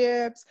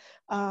internships,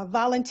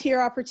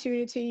 volunteer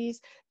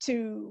opportunities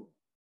to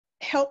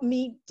help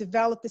me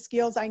develop the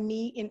skills I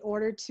need in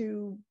order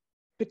to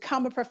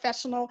become a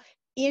professional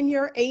in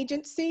your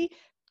agency.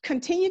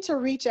 Continue to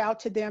reach out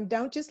to them.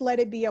 Don't just let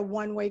it be a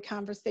one-way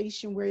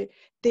conversation where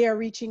they're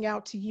reaching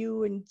out to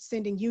you and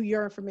sending you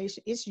your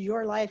information. It's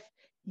your life.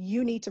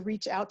 You need to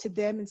reach out to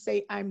them and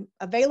say, I'm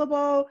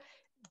available.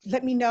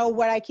 Let me know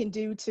what I can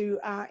do to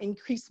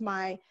increase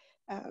my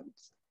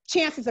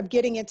chances of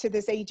getting into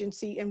this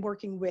agency and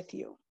working with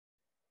you.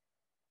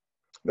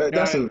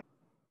 That's a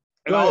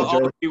And I'll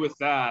agree with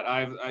that.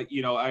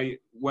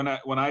 When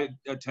I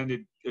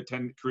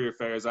attend career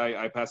fairs,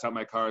 I pass out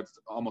my cards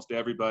almost to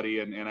everybody,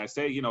 and I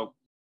say,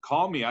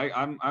 call me.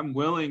 I'm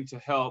willing to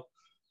help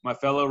my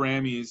fellow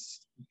Rammies.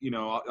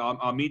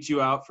 I'll meet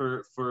you out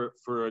for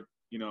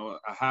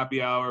a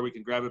happy hour. We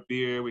can grab a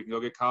beer. We can go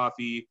get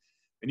coffee,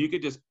 and you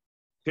could just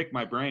pick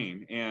my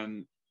brain.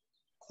 And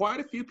quite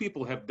a few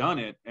people have done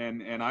it,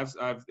 and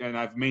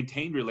I've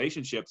maintained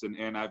relationships,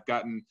 and I've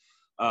gotten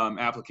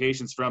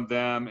applications from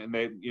them, and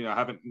they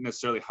haven't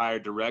necessarily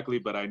hired directly,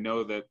 but I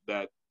know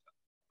that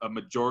a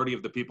majority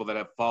of the people that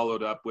have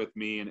followed up with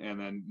me and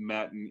then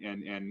met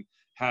and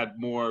had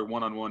more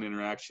one-on-one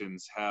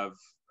interactions have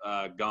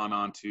gone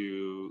on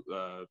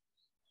to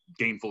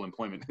gainful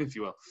employment, if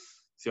you will.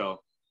 So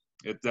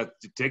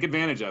take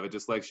advantage of it,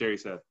 just like Sherry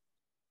said.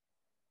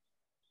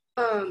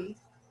 I'm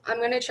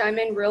going to chime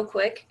in real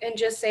quick and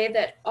just say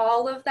that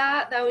all of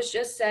that was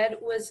just said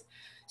was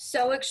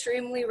so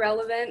extremely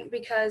relevant,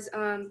 because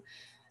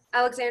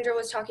Alexandra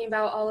was talking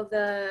about all of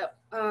the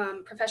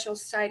professional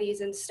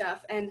societies and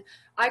stuff, and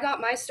I got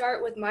my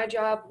start with my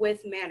job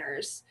with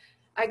Manners.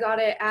 I got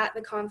it at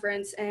the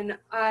conference, and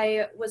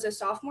I was a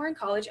sophomore in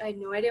college. I had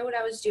no idea what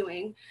I was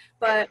doing,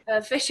 but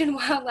a Fish and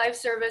Wildlife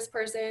Service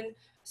person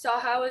saw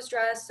how I was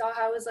dressed, saw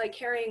how I was like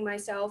carrying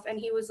myself, and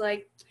he was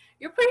like,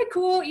 "You're pretty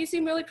cool. You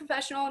seem really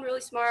professional and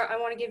really smart. I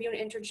want to give you an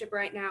internship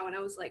right now." And I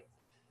was like,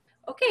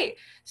 okay.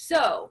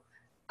 So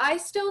I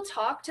still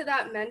talk to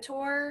that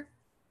mentor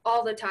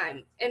all the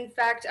time. In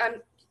fact,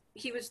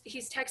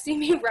 he's texting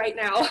me right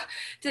now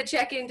to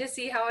check in to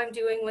see how I'm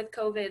doing with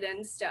COVID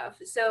and stuff.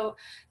 So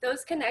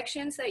those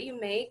connections that you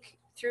make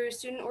through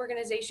student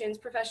organizations,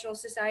 professional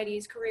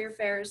societies, career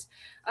fairs,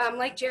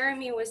 like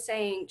Jeremy was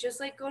saying, just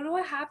like go to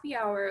a happy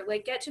hour,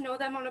 like get to know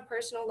them on a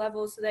personal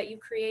level so that you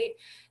create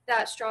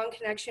that strong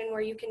connection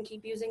where you can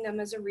keep using them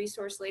as a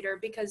resource later,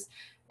 because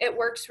it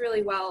works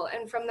really well.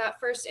 And from that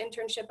first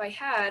internship I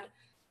had,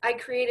 I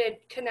created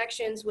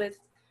connections with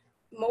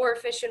more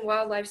Fish and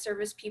Wildlife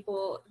Service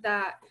people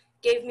that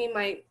gave me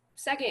my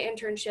second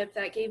internship,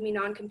 that gave me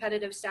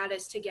non-competitive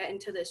status to get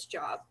into this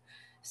job.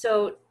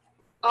 So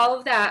all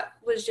of that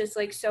was just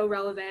like so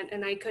relevant,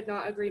 and I could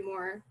not agree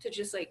more to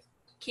just like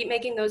keep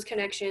making those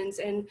connections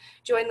and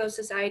join those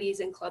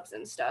societies and clubs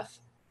and stuff.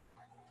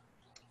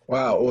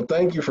 Wow. Well,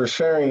 thank you for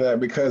sharing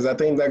that, because I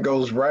think that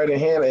goes right in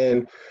hand.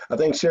 And I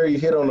think, Sherry, you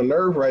hit on the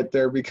nerve right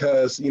there,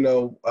 because,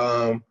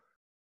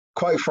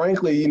 quite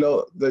frankly,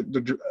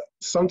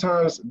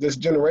 sometimes this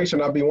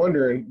generation, I'll be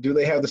wondering, do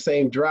they have the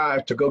same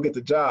drive to go get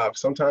the job?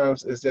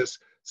 Sometimes it's just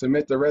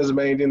submit the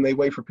resume and then they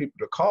wait for people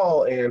to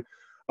call. And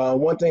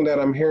one thing that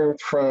I'm hearing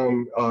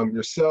from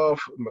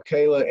yourself,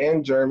 Michaela,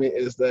 and Jeremy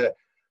is that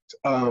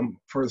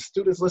for the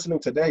students listening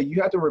today,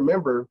 you have to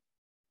remember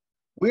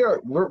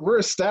we're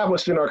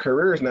established in our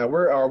careers now.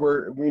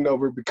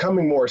 We're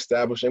becoming more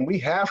established, and we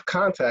have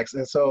contacts.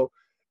 And so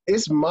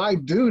it's my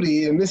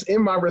duty and it's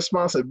in my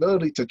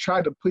responsibility to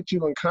try to put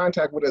you in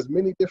contact with as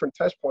many different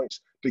touch points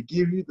to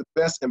give you the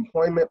best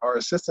employment or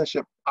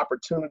assistantship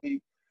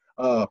opportunity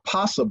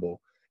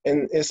possible.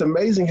 And it's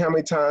amazing how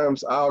many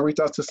times I'll reach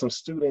out to some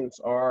students,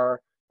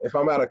 or if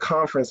I'm at a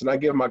conference and I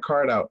give my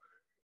card out,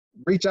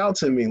 reach out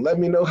to me, let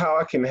me know how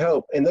I can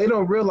help. And they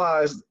don't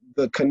realize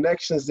the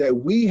connections that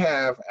we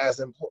have as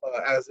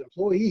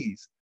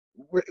employees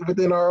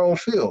within our own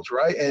fields,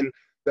 right? And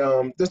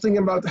just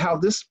thinking about how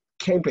this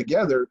came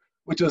together,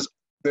 which is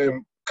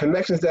the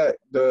connections that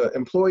the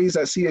employees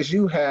at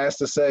CSU has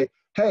to say,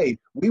 hey,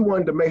 we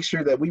wanted to make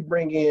sure that we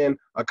bring in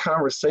a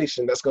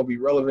conversation that's going to be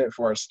relevant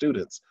for our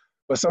students.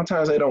 But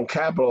sometimes they don't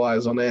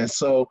capitalize on that. And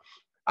so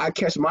I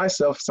catch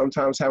myself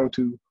sometimes having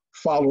to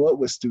follow up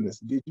with students.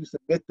 Did you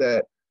submit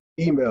that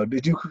email?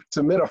 Did you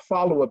submit a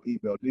follow-up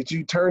email? Did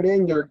you turn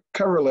in your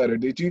cover letter?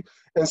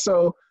 And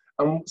so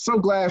I'm so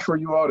glad for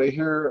you all to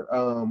hear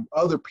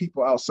other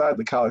people outside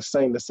the college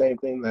saying the same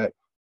thing, that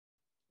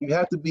you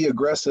have to be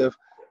aggressive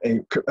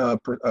and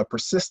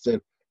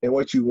persistent in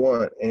what you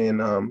want.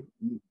 And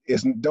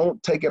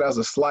don't take it as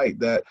a slight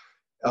that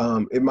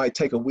it might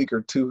take a week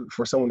or two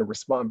for someone to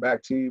respond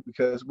back to you,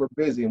 because we're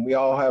busy and we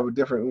all have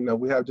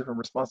we have different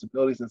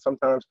responsibilities, and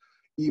sometimes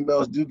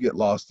emails do get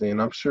lost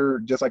in. I'm sure,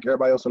 just like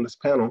everybody else on this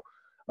panel,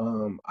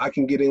 I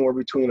can get anywhere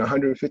between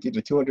 150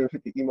 to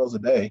 250 emails a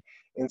day.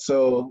 And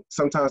so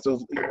sometimes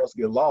those emails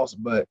get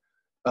lost, but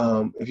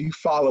if you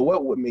follow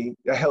up with me,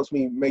 that helps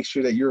me make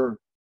sure that you're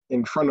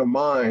in front of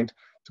mind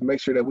to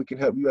make sure that we can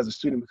help you as a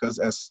student, because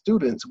as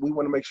students, we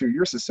want to make sure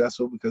you're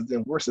successful, because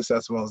then we're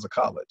successful as a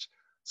college.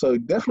 So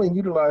definitely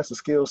utilize the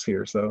skills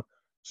here. So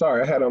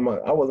sorry, I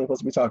wasn't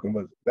supposed to be talking,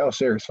 but that was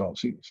Sherry's fault.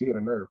 She hit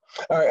a nerve.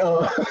 All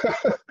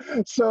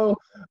right. So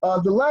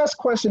the last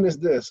question is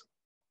this,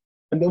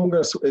 and then we're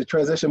going to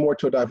transition more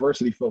to a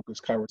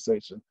diversity-focused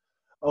conversation.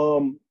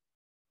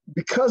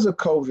 Because of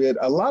COVID,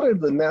 a lot of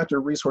the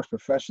natural resource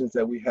professions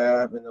that we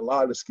have and a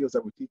lot of the skills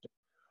that we teach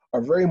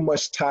are very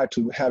much tied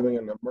to having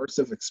an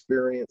immersive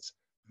experience,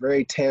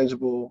 very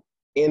tangible,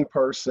 in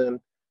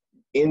person,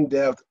 in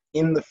depth,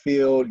 in the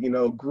field,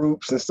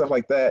 groups and stuff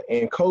like that.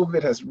 And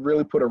COVID has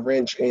really put a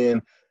wrench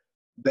in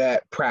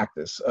that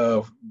practice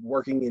of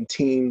working in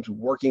teams,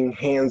 working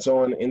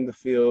hands-on in the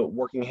field,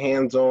 working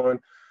hands-on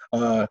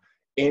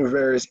in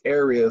various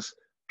areas.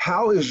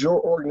 How is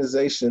your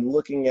organization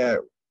looking at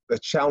the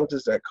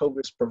challenges that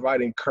COVID is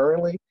providing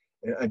currently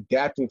and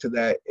adapting to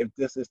that if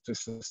this is to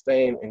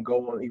sustain and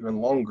go on even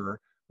longer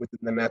within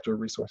the natural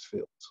resource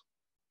fields?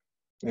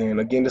 And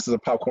again, this is a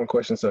popcorn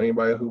question, so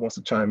anybody who wants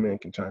to chime in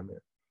can chime in.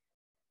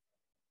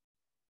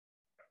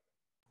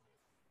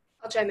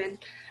 I'll chime in.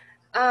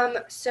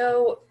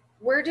 So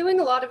we're doing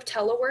a lot of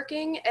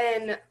teleworking,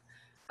 and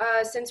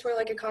since we're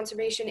like a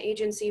conservation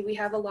agency, we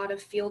have a lot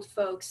of field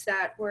folks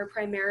that were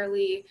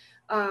primarily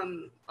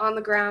on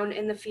the ground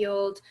in the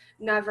field,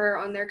 never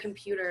on their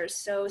computers.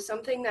 So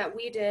something that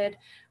we did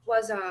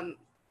was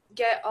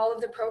get all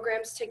of the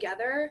programs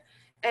together,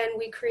 and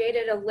we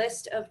created a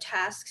list of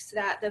tasks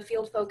that the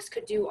field folks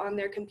could do on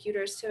their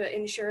computers to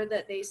ensure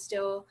that they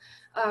still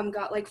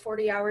got like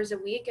 40 hours a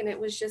week. And it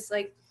was just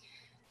like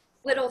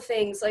little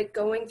things like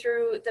going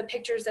through the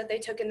pictures that they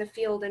took in the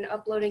field and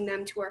uploading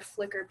them to our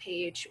Flickr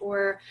page,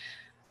 or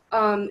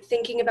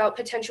thinking about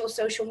potential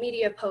social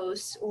media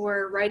posts,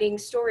 or writing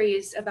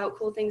stories about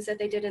cool things that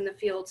they did in the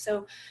field.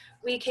 So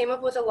we came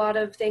up with a lot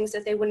of things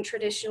that they wouldn't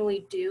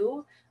traditionally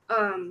do.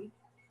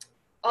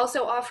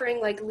 Also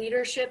offering like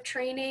leadership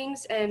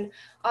trainings and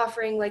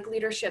offering like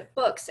leadership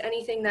books,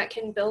 anything that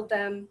can build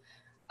them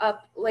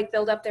up, like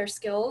build up their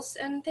skills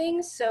and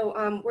things.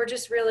 So we're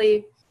just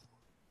really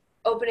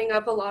opening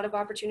up a lot of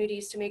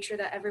opportunities to make sure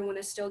that everyone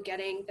is still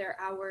getting their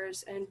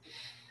hours and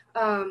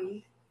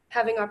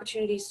having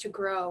opportunities to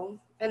grow.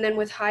 And then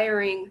with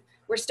hiring,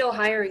 we're still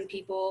hiring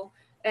people,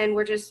 and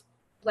we're just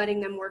letting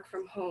them work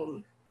from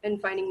home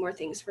and finding more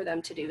things for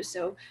them to do.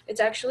 So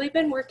it's actually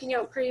been working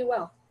out pretty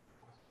well.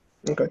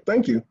 Okay,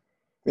 thank you.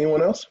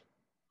 Anyone else?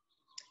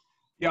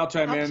 Yeah, I'll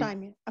chime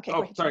in. Okay,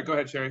 oh, sorry, go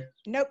ahead, Sherry.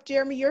 Nope,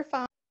 Jeremy, you're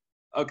fine.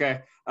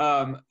 Okay.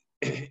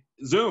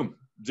 Zoom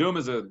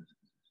is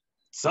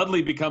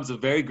suddenly becomes a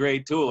very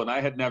great tool, and I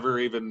had never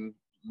even,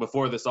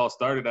 before this all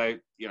started, I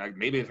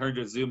maybe had heard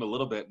of Zoom a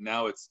little bit.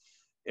 Now it's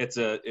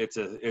a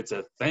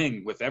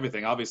thing with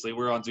everything. Obviously,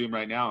 we're on Zoom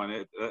right now,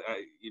 and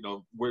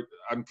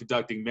I'm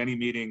conducting many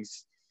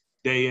meetings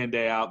day in,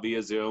 day out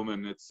via Zoom,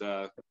 and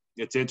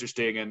it's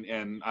interesting.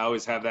 And I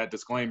always have that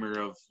disclaimer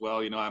of,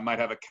 well, I might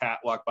have a cat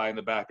walk by in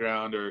the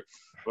background or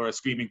a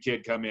screaming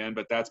kid come in,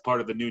 but that's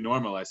part of the new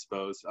normal, I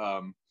suppose.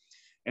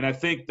 And I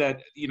think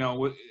that,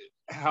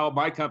 how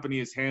my company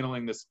is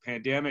handling this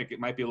pandemic, it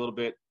might be a little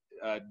bit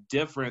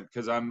different,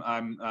 because I'm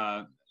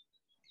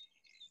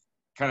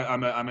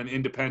an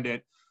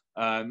independent,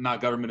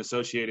 not government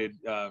associated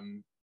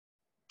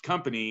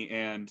company,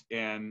 and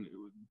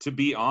to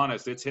be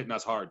honest, it's hitting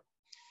us hard.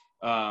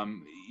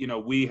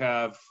 We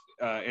have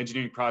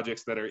engineering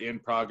projects that are in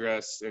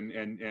progress,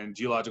 and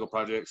geological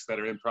projects that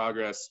are in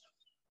progress,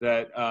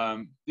 that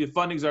the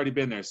funding's already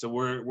been there, so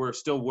we're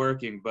still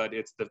working, but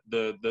it's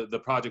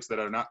the projects that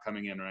are not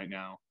coming in right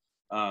now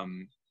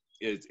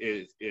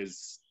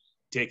is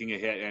taking a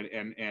hit,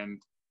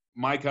 and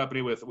my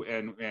company with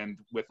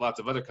lots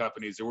of other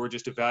companies, we're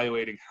just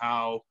evaluating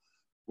how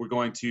we're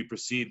going to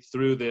proceed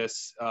through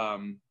this,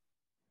 and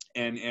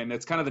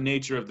it's kind of the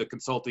nature of the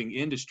consulting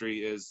industry,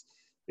 is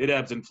it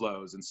ebbs and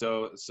flows, and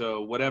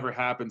so whatever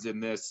happens in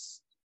this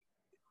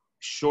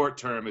short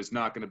term is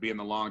not going to be in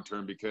the long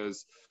term,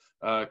 because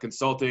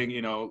consulting,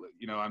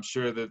 I'm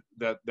sure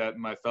that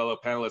my fellow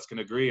panelists can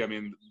agree. I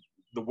mean,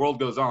 the world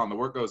goes on, the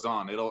work goes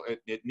on.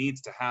 It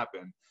needs to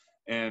happen.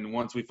 And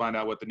once we find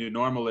out what the new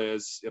normal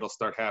is, it'll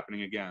start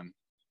happening again.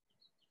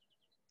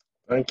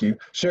 Thank you.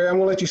 Sherry, I'm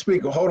gonna let you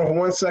speak. Hold on for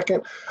 1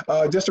 second.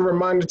 Just a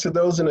reminder to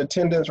those in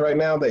attendance right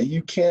now that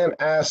you can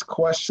ask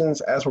questions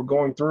as we're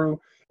going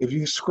through. If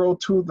you scroll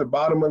to the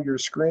bottom of your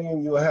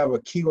screen, you'll have a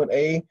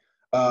Q&A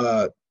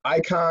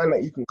icon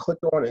that you can click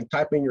on and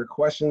type in your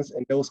questions,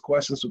 and those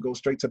questions will go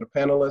straight to the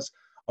panelists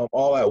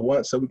all at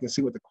once, so we can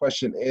see what the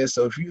question is.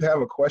 So if you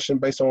have a question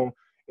based on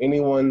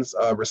anyone's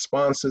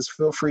responses,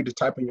 feel free to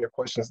type in your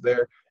questions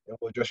there, and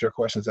we'll address your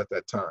questions at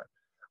that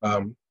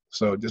time.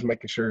 So just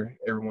making sure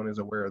everyone is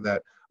aware of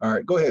that. All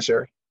right, go ahead,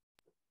 Sherry.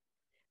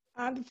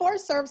 The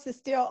Forest Service is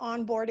still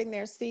onboarding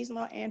their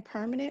seasonal and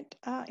permanent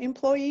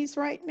employees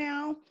right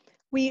now.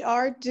 We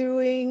are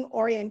doing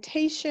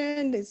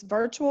orientation, this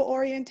virtual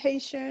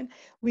orientation.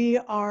 We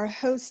are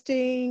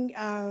hosting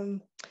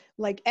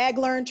like Ag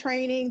Learn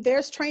training.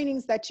 There's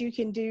trainings that you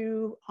can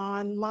do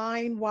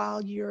online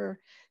while you're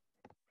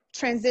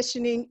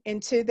transitioning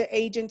into the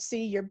agency.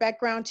 Your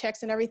background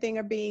checks and everything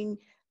are being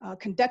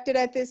conducted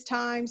at this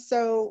time.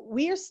 So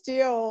we are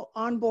still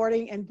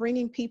onboarding and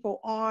bringing people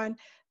on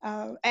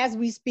as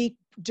we speak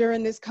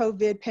during this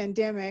COVID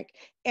pandemic.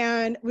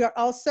 And we are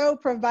also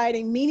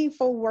providing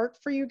meaningful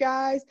work for you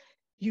guys.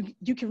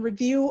 You can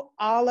review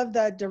all of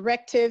the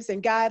directives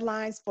and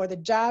guidelines for the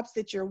jobs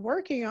that you're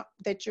working on,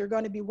 that you're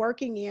going to be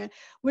working in,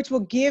 which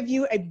will give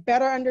you a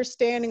better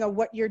understanding of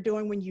what you're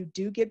doing when you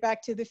do get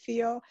back to the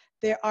field.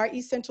 There are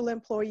essential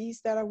employees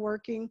that are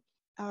working.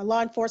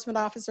 Law enforcement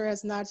officer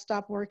has not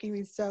stopped working.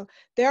 And so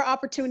there are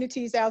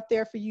opportunities out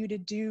there for you to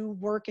do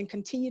work and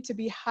continue to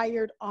be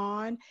hired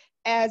on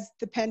as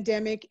the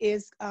pandemic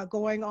is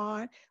going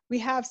on. We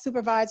have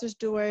supervisors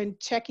doing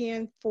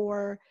check-in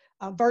for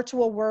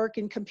virtual work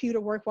and computer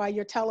work while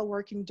you're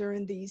teleworking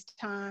during these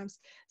times.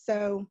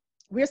 So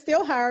we're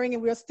still hiring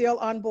and we're still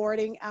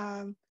onboarding,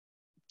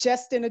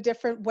 just in a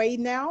different way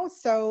now.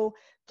 So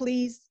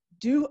please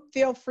do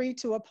feel free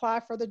to apply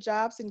for the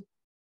jobs and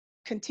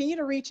continue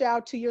to reach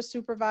out to your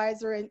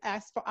supervisor and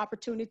ask for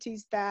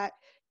opportunities that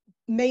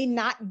may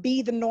not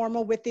be the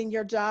normal within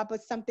your job,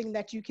 but something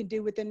that you can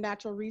do within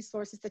natural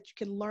resources that you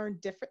can learn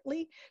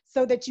differently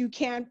so that you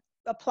can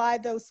apply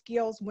those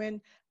skills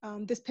when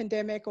this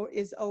pandemic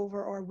is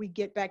over or we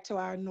get back to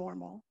our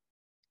normal.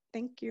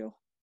 Thank you.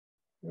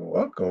 You're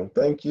welcome.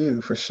 Thank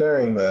you for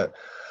sharing that.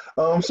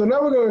 So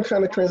now we're going to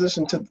kind of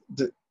transition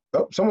to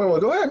oh, someone will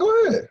go ahead.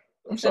 Go ahead.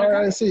 I'm sorry,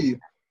 I didn't see you.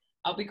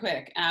 I'll be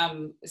quick.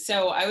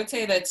 So I would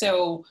say that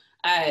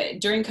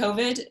during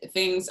COVID,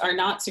 things are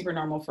not super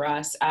normal for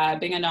us.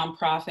 Being a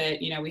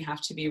nonprofit, we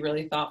have to be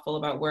really thoughtful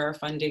about where our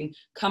funding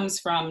comes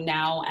from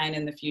now and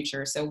in the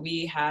future. So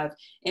we have,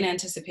 in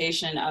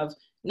anticipation of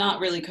not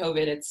really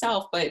COVID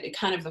itself, but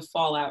kind of the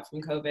fallout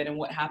from COVID and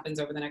what happens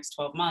over the next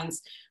 12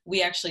 months,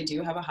 we actually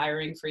do have a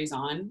hiring freeze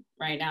on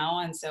right now.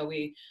 And so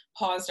we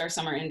paused our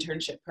summer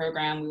internship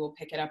program. We will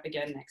pick it up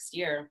again next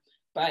year.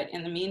 But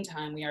in the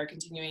meantime, we are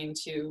continuing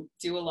to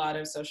do a lot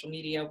of social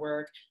media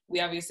work. We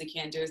obviously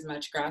can't do as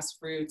much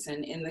grassroots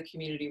and in the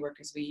community work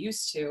as we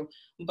used to,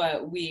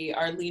 but we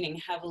are leaning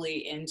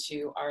heavily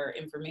into our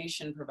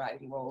information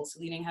providing roles,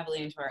 leaning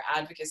heavily into our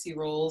advocacy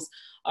roles,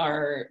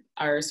 our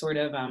sort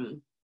of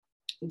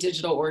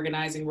digital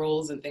organizing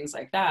roles and things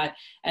like that.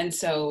 And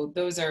so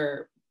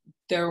there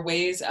are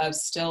ways of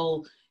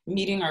still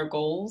meeting our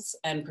goals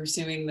and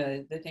pursuing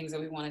the things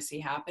that we want to see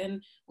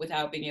happen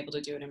without being able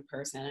to do it in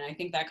person. And I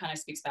think that kind of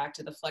speaks back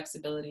to the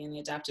flexibility and the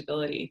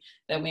adaptability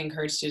that we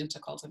encourage students to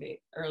cultivate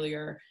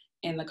earlier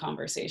in the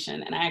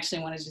conversation. And I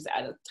actually want to just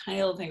add a tiny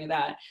little thing to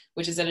that,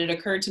 which is that it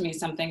occurred to me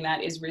something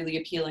that is really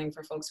appealing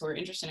for folks who are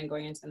interested in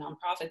going into the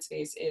nonprofit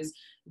space is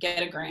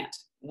get a grant,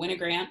 win a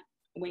grant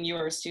when you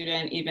are a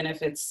student, even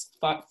if it's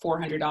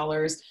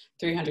 $400,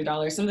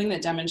 $300, something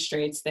that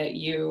demonstrates that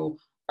you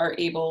are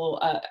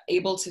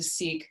able to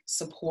seek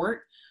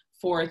support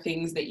for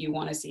things that you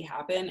want to see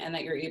happen and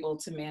that you're able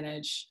to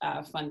manage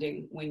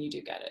funding when you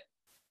do get it.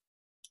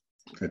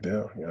 Good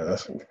deal.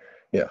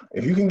 Yeah,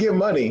 if you can get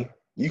money,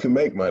 you can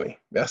make money.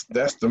 That's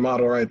the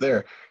motto right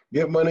there.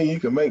 Get money, you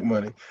can make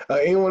money.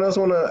 Anyone else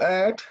want to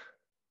add?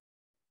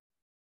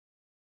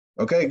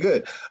 Okay,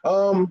 good.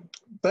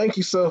 Thank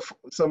you so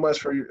much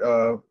for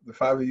the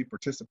 5 of you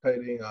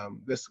participating.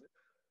 This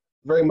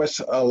very much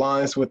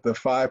aligns with the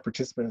 5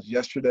 participants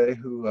yesterday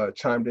who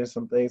chimed in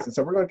some things. And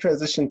so we're going to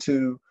transition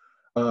to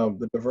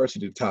the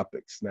diversity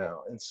topics now.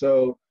 And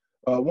so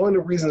one of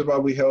the reasons why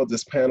we held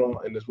this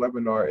panel and this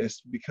webinar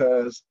is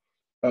because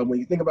when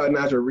you think about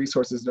natural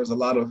resources, there's a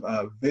lot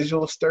of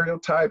visual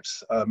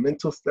stereotypes,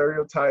 mental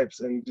stereotypes,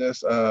 and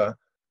just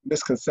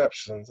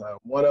misconceptions.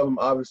 One of them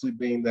obviously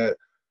being that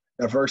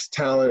diverse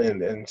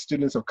talent and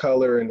students of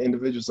color and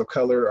individuals of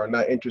color are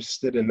not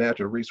interested in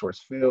natural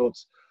resource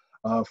fields.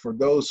 For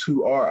those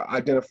who are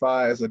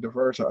identified as a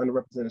diverse or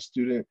underrepresented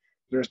student,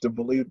 there's the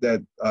belief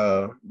that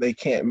they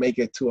can't make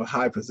it to a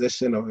high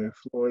position of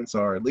influence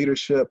or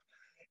leadership.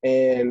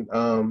 And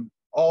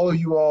all of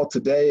you all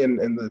today and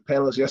the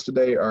panelists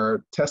yesterday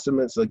are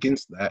testaments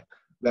against that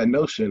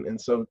notion. And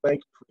so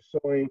thank you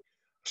for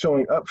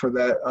showing up for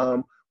that.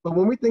 But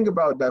when we think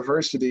about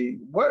diversity,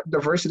 what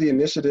diversity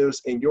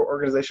initiatives in your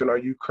organization are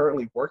you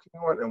currently working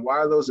on, and why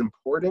are those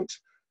important?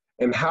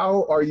 And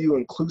how are you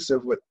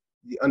inclusive with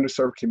the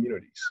underserved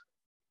communities?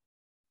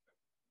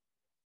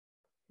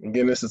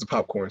 Again, this is a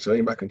popcorn, so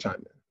anybody can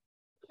chime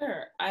in.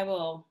 Sure, I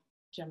will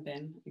jump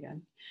in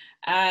again.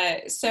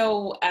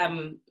 So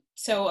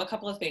a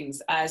couple of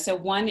things. So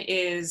one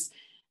is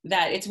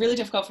that it's really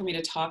difficult for me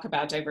to talk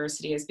about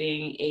diversity as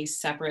being a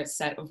separate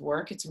set of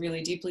work. It's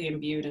really deeply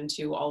imbued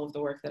into all of the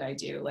work that I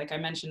do. Like I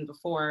mentioned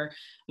before,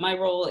 my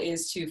role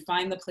is to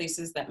find the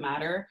places that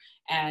matter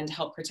and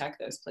help protect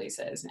those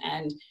places.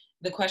 And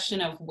the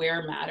question of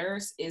where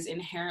matters is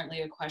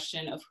inherently a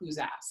question of who's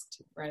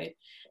asked, right?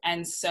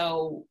 And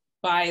so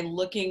by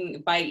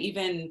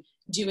even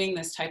doing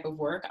this type of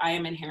work, I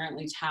am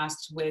inherently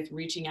tasked with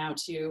reaching out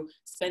to,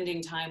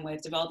 spending time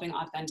with, developing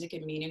authentic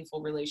and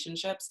meaningful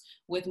relationships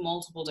with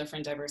multiple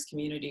different diverse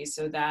communities,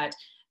 so that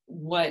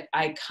what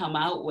I come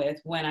out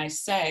with when I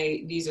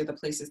say these are the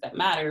places that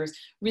matters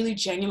really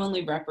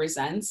genuinely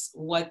represents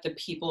what the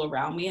people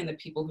around me and the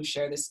people who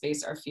share this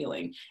space are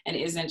feeling, and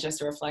isn't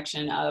just a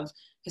reflection of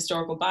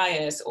historical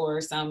bias or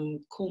some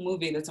cool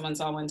movie that someone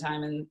saw one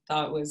time and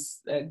thought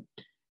was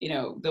you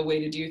know, the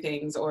way to do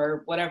things,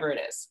 or whatever it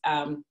is.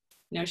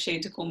 No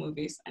shade to cool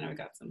movies. I know I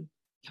got some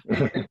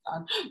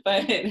on,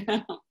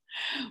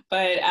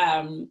 but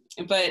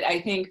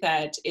I think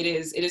that it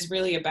is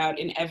really about,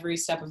 in every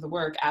step of the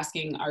work,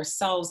 asking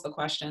ourselves the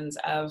questions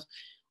of,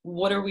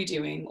 what are we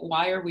doing?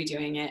 Why are we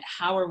doing it?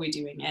 How are we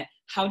doing it?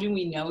 How do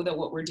we know that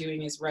what we're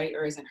doing is right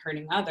or isn't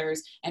hurting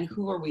others? And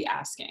who are we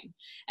asking?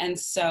 And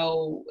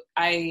so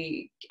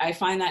I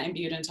find that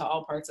imbued into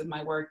all parts of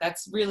my work.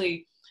 That's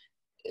really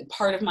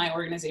part of my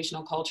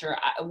organizational culture.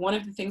 One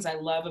of the things I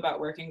love about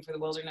working for the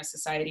Wilderness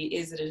Society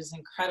is that it is an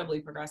incredibly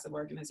progressive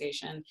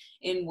organization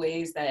in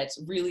ways that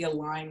really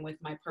align with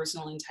my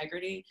personal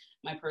integrity,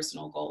 my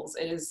personal goals.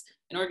 It is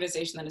an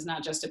organization that is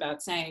not just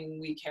about saying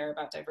we care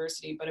about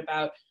diversity, but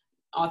about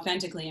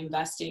authentically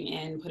investing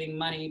in putting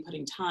money,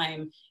 putting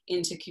time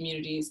into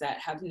communities that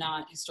have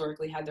not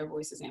historically had their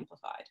voices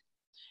amplified.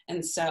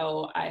 And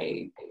so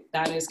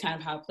that is kind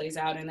of how it plays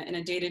out. In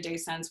a day-to-day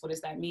sense, what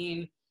does that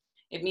mean?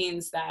 It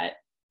means that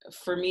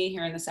for me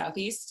here in the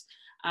Southeast,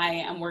 I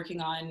am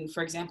working on,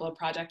 for example, a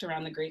project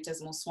around the Great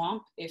Dismal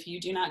Swamp. If you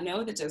do not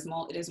know the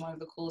Dismal, it is one of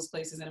the coolest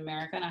places in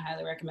America, and I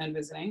highly recommend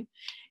visiting.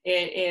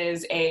 It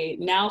is a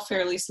now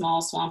fairly small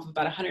swamp of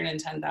about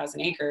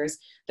 110,000 acres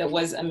that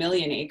was 1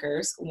 million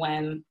acres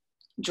when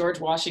George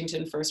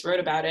Washington first wrote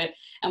about it,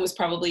 and was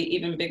probably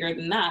even bigger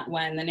than that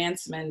when the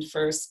Nansemond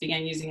first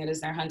began using it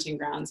as their hunting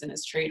grounds and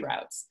as trade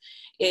routes.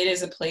 It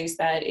is a place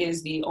that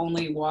is the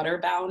only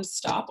water-bound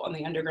stop on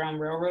the Underground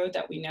Railroad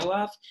that we know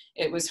of.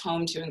 It was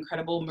home to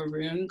incredible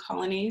maroon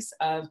colonies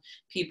of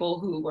people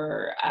who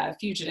were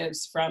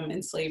fugitives from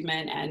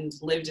enslavement and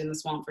lived in the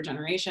swamp for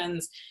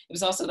generations. It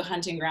was also the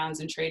hunting grounds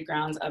and trade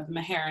grounds of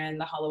Meherrin,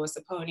 the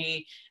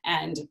Holowassaponi,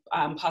 and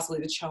possibly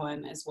the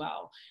Chowan as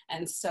well.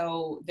 And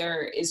so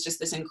there is just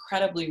this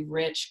incredibly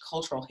rich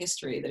cultural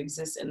history that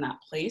exists in that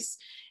place.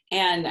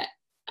 And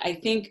I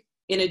think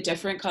in a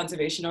different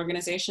conservation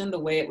organization, the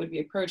way it would be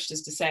approached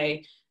is to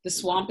say, the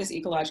swamp is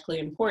ecologically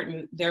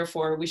important,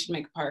 therefore we should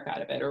make a park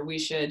out of it, or we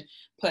should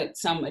put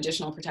some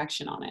additional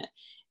protection on it.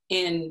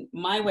 In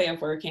my way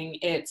of working,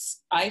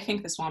 I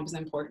think the swamp is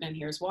important, and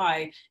here's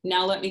why.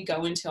 Now let me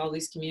go into all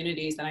these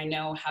communities that I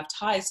know have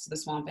ties to the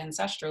swamp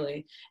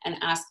ancestrally and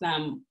ask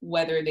them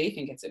whether they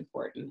think it's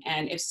important,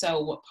 and if so,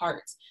 what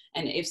parts,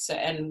 and if so,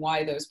 and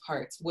why those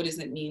parts. What does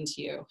it mean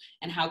to you,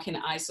 and how can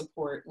I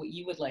support what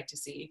you would like to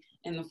see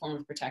in the form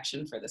of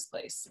protection for this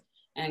place?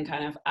 And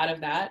kind of out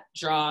of that,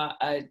 draw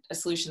a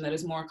solution that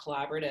is more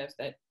collaborative,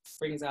 that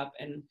springs up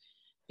and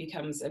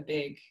becomes a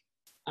big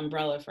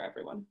umbrella for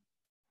everyone.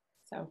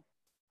 So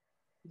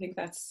I think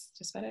that's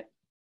just about it.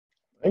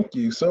 Thank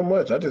you so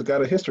much. I just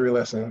got a history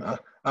lesson.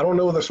 I don't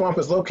know where the swamp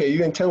is located. You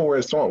didn't tell me where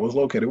the swamp was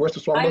located. Where's the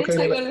swamp located? I didn't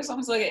tell you where the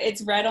swamp is located.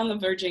 It's right on the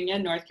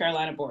Virginia-North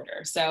Carolina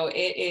border. So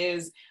it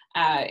is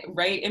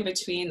right in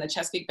between the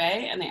Chesapeake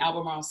Bay and the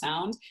Albemarle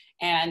Sound.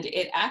 And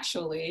it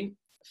actually,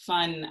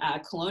 fun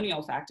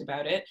colonial fact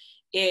about it,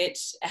 it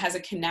has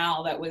a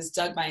canal that was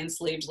dug by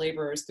enslaved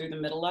laborers through the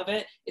middle of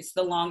it. It's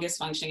the longest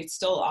functioning, it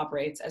still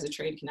operates as a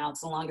trade canal.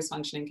 It's the longest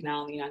functioning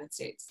canal in the United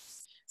States.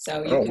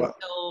 So you can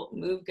still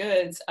move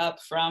goods up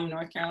from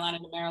North Carolina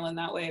to Maryland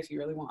that way if you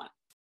really want.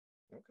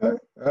 Okay,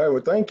 all right,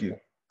 well, thank you.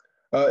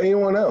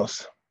 Anyone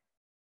else?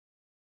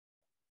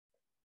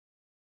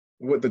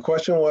 What the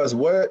question was,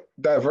 what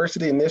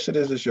diversity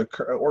initiatives is your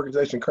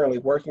organization currently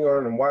working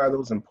on, and why are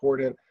those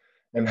important?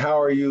 And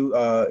how are you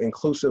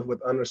inclusive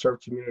with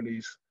underserved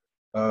communities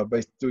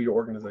based through your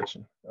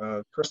organization?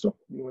 Crystal,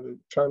 you want to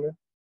chime in?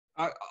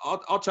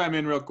 I'll chime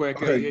in real quick.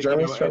 Okay,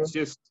 Jeremy's chiming in. It's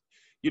just,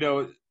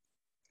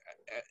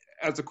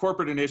 as a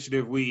corporate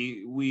initiative,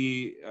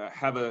 we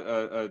have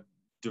a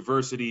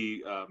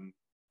diversity.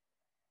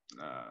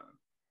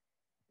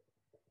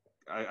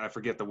 I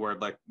forget the word,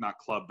 like not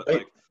club,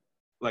 but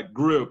like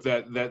group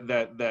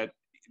that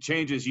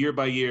changes year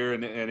by year,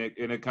 and it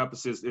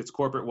encompasses, it's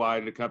corporate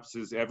wide. It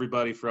encompasses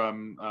everybody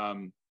from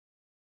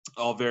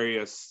all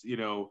various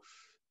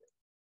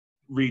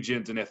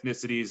regions and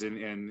ethnicities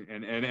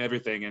and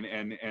everything,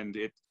 and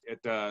it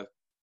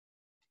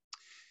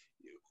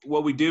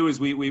what we do is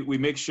we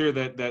make sure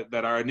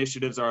that our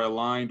initiatives are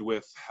aligned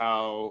with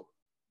how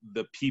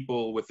the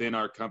people within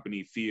our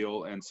company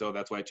feel, and so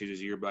that's why it changes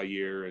year by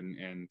year,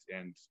 and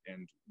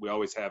we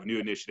always have new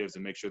initiatives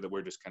and make sure that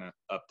we're just kind of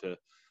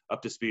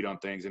up to speed on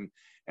things. And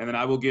then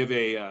I will give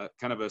a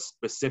kind of a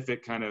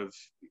specific kind of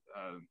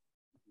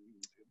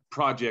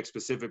project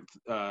specific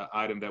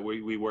item that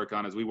we work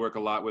on. Is we work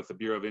a lot with the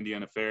Bureau of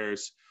Indian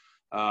Affairs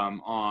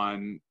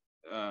on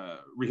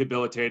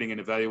rehabilitating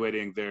and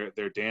evaluating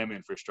their dam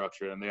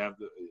infrastructure, and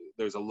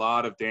there's a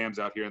lot of dams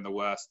out here in the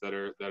West that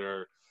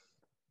are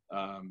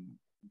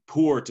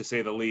poor, to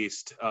say the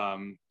least,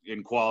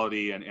 in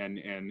quality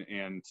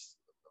and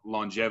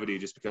longevity,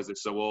 just because they're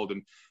so old.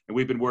 And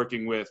we've been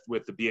working with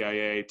the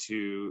BIA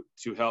to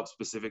help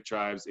specific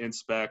tribes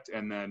inspect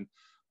and then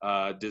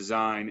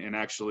design and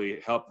actually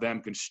help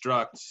them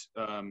construct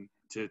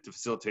to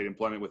facilitate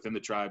employment within the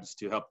tribes,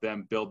 to help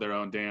them build their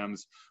own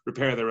dams,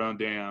 repair their own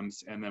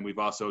dams. And then we've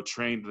also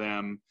trained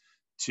them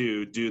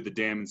to do the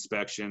dam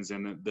inspections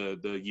and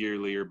the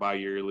yearly or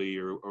bi-yearly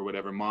or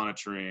whatever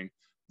monitoring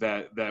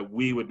that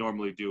we would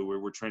normally do, where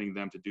we're training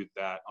them to do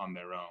that on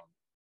their own.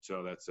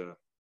 So that's a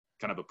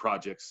kind of a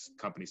projects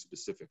company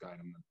specific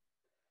item.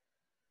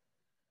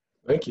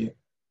 Thank you.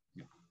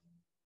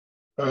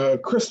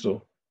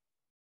 Crystal.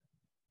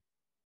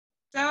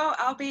 So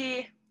I'll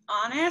be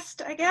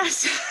honest, I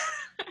guess.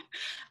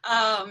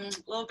 A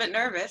little bit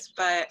nervous,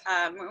 but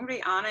I'm going to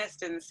be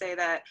honest and say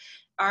that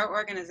our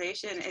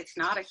organization, it's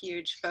not a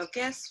huge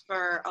focus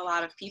for a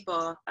lot of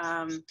people.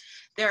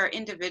 There are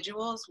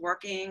individuals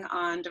working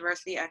on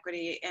diversity,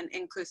 equity, and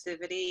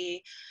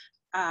inclusivity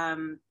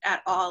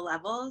at all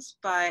levels,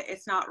 but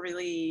it's not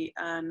really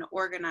an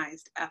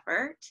organized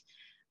effort.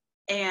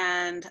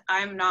 And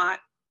I'm not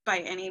by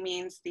any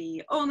means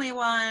the only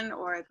one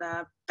or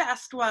the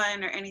best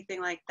one or anything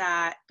like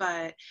that,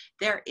 but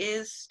there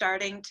is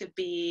starting to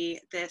be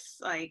this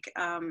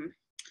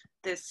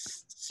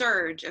this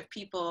surge of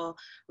people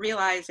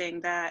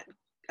realizing that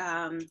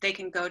they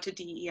can go to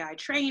DEI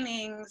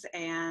trainings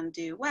and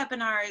do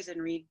webinars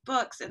and read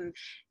books, and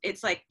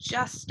it's like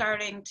just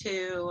starting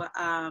to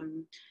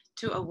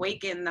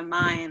awaken the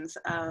minds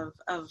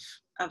of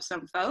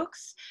some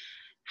folks.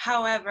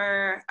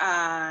 However,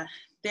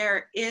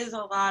 there is a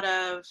lot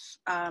of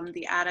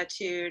the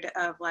attitude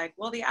of like,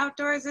 well, the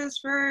outdoors is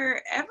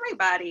for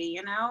everybody,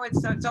 you know,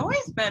 it's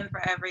always been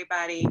for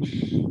everybody.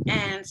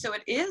 And so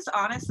it is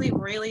honestly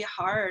really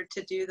hard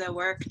to do the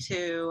work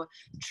to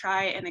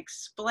try and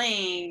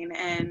explain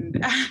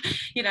and,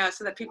 you know,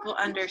 so that people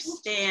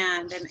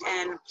understand.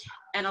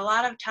 And a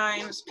lot of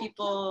times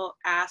people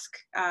ask,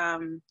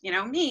 you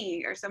know,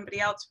 me or somebody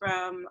else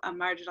from a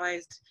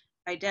marginalized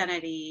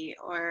identity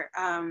or,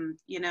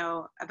 you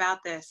know, about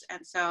this.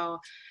 And so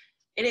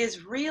it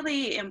is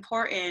really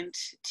important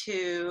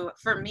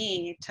for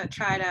me to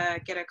try to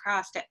get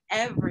across to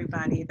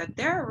everybody that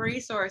there are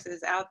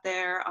resources out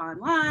there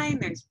online,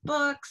 there's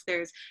books,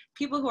 there's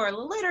people who are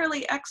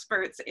literally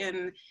experts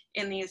in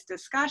these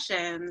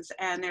discussions,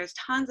 and there's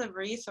tons of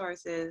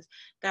resources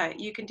that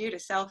you can do to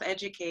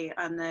self-educate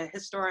on the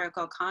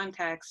historical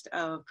context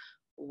of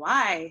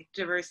why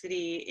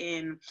diversity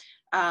in,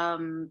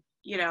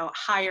 you know,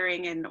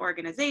 hiring in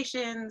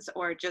organizations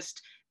or just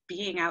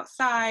being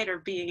outside or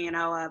being, you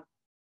know, a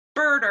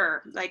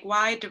birder, like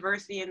why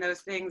diversity in those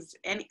things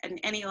in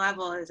any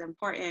level is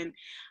important.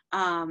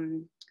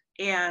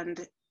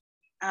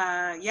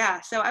 Yeah,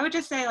 so I would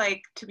just say,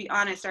 like, to be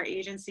honest, our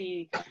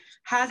agency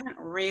hasn't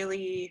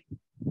really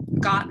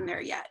gotten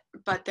there yet,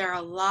 but there are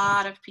a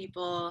lot of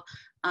people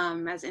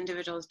as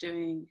individuals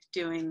doing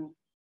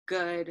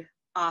good,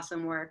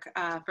 awesome work.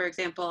 For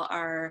example,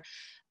 our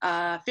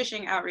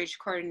fishing outreach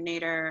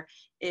coordinator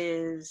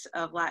is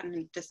of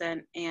Latin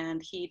descent,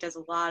 and he does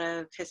a lot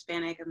of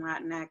Hispanic and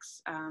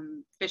Latinx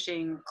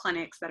fishing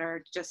clinics that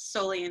are just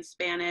solely in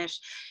Spanish.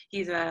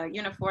 He's a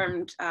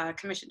uniformed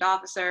commissioned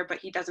officer, but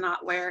he does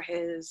not wear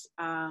his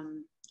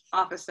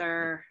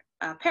officer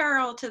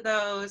apparel to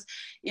those,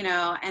 you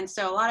know, and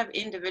so a lot of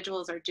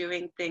individuals are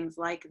doing things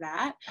like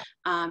that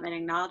and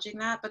acknowledging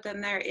that. But then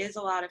there is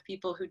a lot of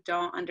people who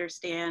don't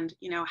understand,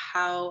 you know,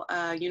 how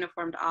a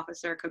uniformed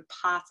officer could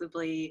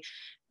possibly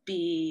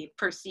be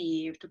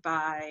perceived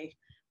by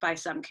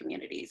some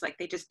communities. Like,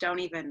 they just don't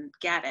even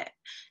get it.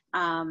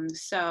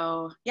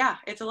 So yeah,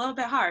 it's a little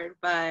bit hard,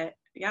 but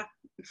yeah.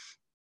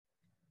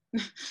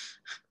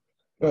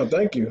 Well,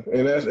 thank you.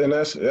 And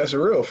that's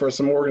real for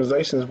some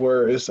organizations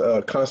where it's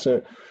a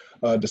constant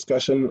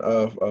discussion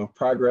of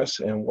progress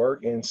and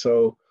work. And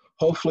so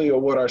hopefully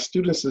what our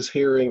students is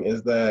hearing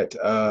is that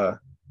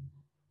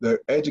the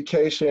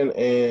education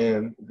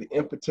and the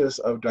impetus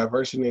of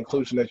diversity and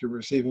inclusion that you're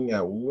receiving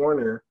at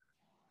Warner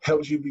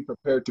helps you be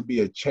prepared to be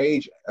a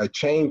change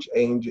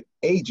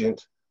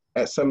agent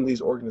at some of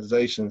these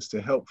organizations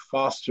to help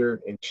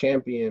foster and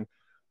champion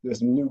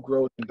this new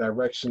growth and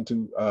direction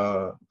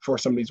for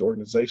some of these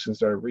organizations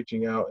that are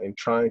reaching out and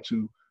trying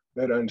to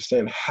better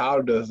understand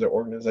how does their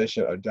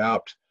organization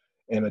adapt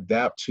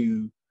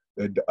to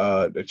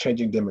the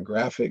changing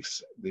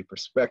demographics, the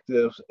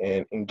perspectives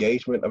and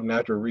engagement of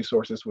natural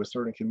resources with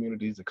certain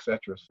communities,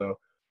 etc. So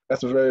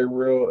that's a very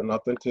real and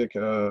authentic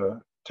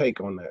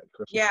take on that,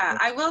 Crystal. Yeah,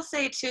 I will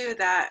say too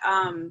that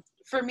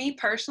for me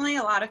personally,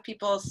 a lot of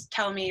people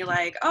tell me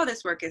like, oh,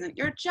 this work isn't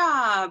your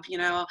job, you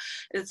know,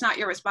 it's not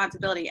your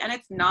responsibility. And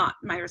it's not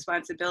my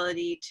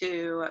responsibility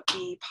to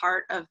be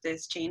part of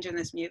this change in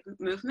this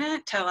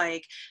movement, to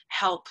like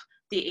help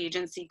the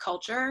agency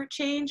culture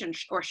change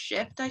or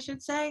shift, I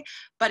should say.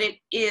 But it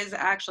is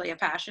actually a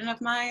passion of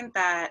mine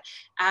that,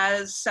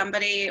 as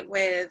somebody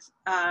with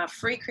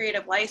free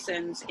creative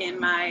license in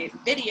my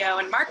video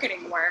and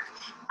marketing work,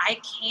 I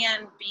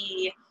can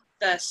be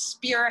the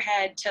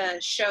spearhead to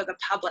show the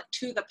public,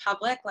 to the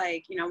public,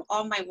 like, you know,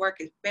 all my work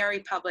is very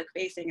public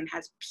facing and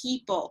has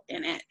people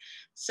in it.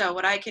 So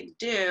what I could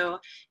do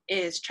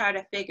is try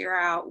to figure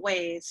out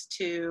ways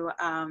to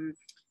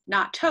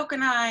not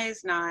tokenize,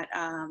 not,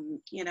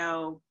 you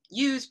know,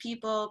 use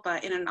people,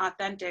 but in an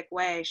authentic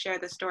way, share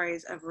the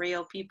stories of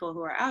real people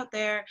who are out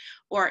there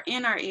or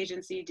in our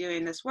agency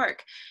doing this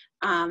work.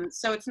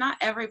 So it's not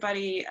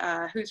everybody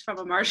who's from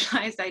a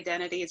marginalized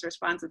identity's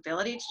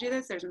responsibility to do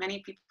this. There's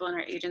many people in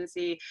our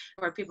agency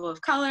who are people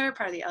of color,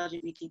 part of the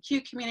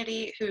LGBTQ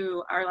community,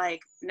 who are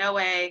like, no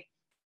way,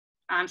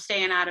 I'm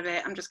staying out of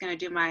it. I'm just going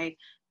to do my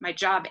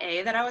job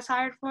A that I was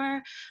hired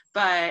for.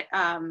 But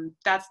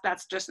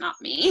that's just not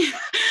me.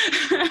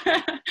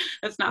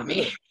 That's not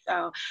me.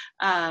 So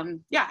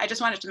yeah, I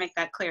just wanted to make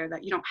that clear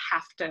that you don't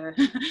have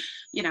to,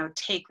 you know,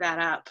 take that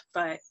up.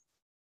 But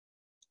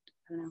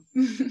I don't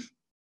know.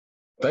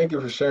 Thank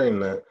you for sharing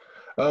that.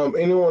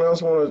 Anyone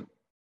else want to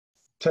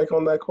take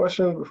on that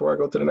question before I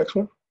go to the next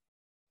one?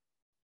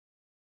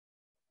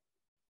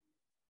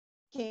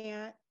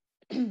 Can't.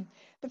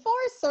 The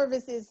Forest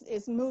Service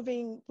is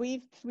moving.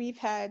 We've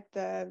had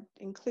the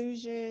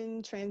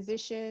inclusion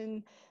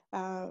transition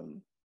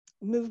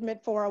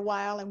movement for a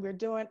while, and we're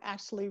doing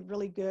actually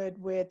really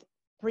good with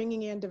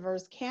bringing in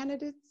diverse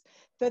candidates.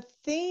 The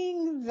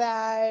thing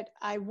that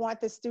I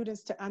want the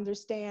students to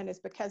understand is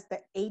because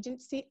the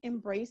agency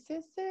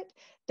embraces it,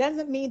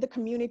 doesn't mean the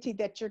community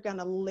that you're going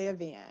to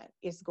live in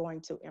is going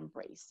to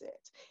embrace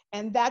it.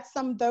 And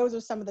those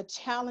are some of the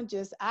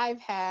challenges I've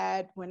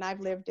had when I've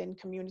lived in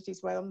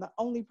communities where I'm the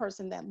only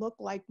person that looked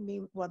like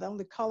me, well, the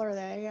only color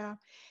that I am.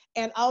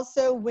 And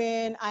also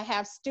when I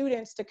have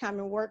students to come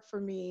and work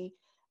for me,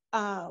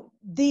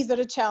 these are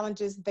the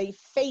challenges they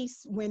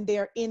face when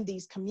they're in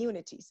these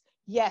communities.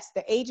 Yes,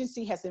 the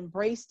agency has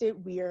embraced it.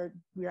 We're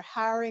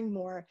hiring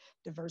more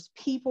diverse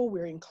people.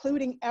 We're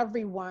including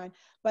everyone.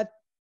 But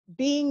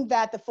being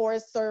that the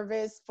Forest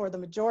Service, for the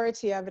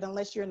majority of it,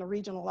 unless you're in a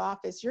regional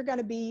office, you're going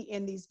to be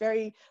in these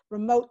very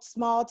remote,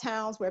 small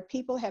towns where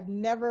people have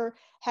never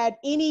had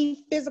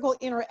any physical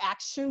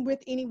interaction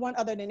with anyone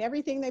other than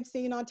everything they've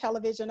seen on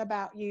television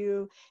about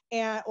you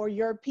or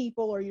your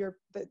people or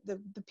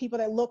the people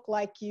that look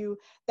like you.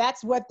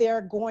 That's what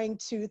they're going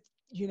to,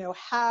 you know,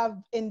 have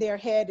in their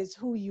head is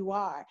who you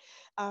are.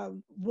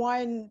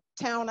 One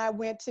town I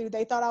went to,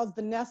 they thought I was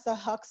Vanessa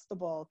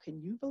Huxtable. Can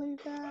you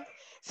believe that?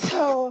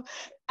 So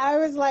I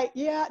was like,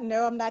 yeah,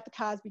 no, I'm not the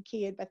Cosby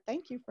Kid, but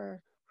thank you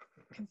for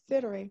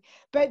considering.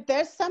 But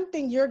there's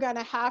something you're going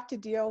to have to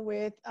deal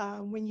with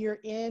when you're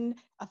in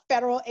a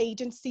federal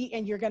agency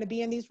and you're going to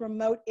be in these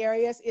remote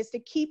areas, is to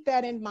keep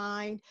that in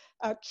mind.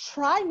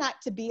 Try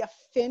not to be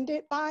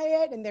offended by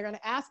it, and they're going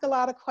to ask a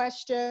lot of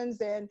questions,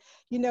 and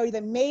you know,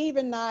 they may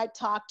even not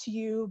talk to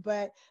you,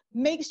 but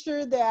make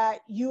sure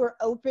that you are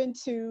open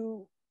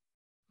to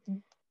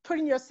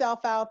putting yourself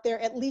out there,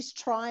 at least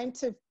trying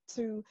to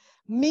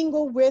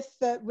mingle with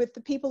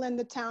the people in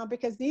the town,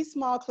 because these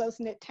small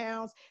close-knit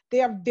towns,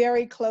 they are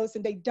very close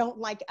and they don't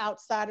like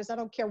outsiders. I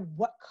don't care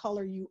what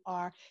color you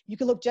are. You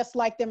can look just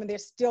like them and they're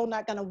still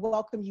not going to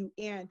welcome you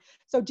in.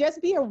 So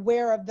just be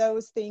aware of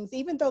those things.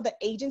 Even though the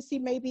agency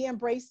may be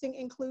embracing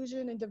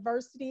inclusion and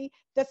diversity,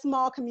 the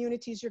small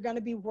communities you're going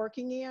to be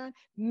working in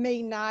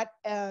may not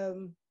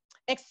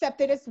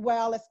accept it as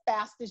well as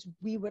fast as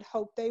we would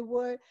hope they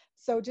would.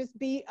 So just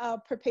be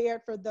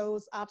prepared for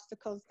those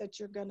obstacles that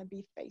you're going to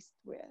be faced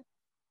with.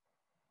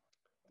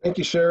 Thank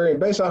you, Sherry. And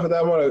based off of that,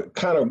 I want to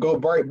kind of go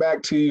right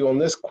back to you on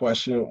this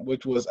question,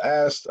 which was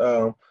asked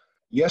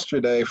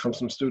yesterday from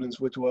some students,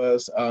 which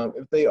was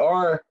if they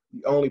are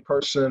the only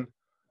person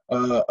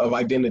of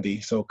identity,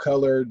 so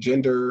color,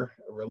 gender,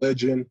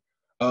 religion,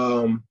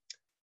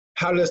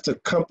 how does the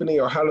company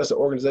or how does the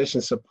organization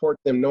support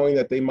them, knowing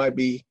that they might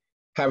be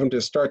having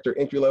to start their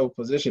entry-level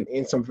position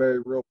in some very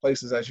real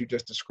places, as you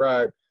just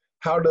described?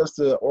 How does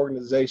the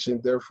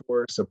organization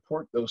therefore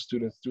support those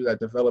students through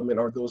that development,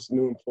 or those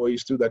new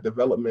employees through that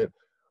development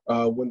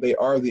when they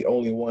are the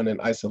only one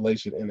in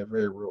isolation in a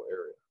very rural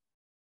area?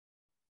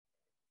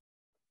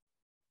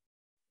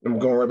 I'm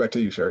going right back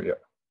to you, Sherry. Yeah.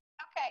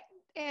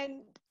 Okay,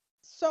 and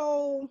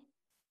so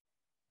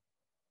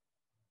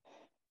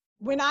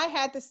when I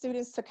had the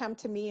students to come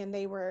to me and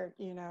they were,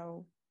 you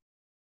know,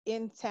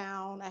 in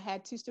town, I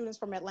had 2 students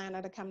from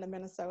Atlanta to come to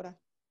Minnesota.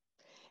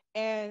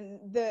 And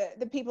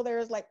the people there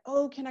is like,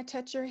 oh, can I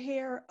touch your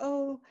hair?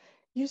 Oh,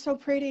 you're so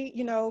pretty.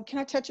 You know, can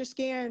I touch your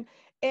skin?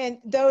 And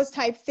those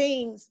type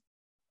things.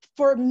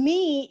 For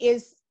me,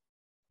 is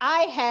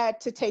I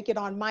had to take it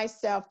on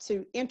myself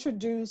to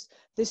introduce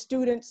the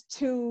students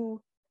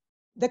to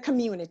the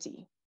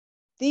community.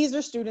 These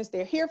are students,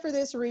 they're here for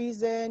this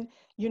reason.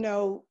 You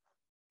know,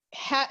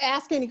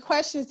 ask any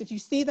questions. If you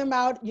see them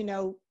out, you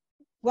know,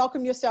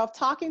 welcome yourself,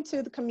 talking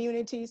to the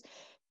communities,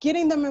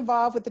 getting them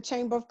involved with the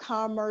Chamber of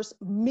Commerce,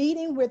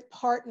 meeting with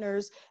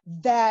partners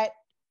that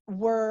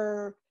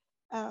were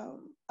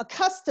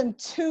accustomed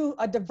to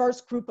a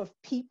diverse group of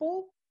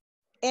people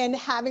and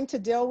having to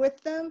deal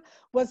with them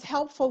was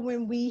helpful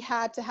when we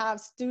had to have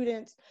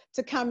students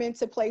to come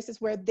into places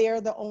where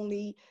they're the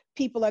only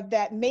people of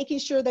that, making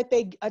sure that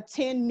they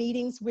attend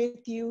meetings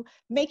with you,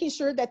 making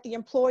sure that the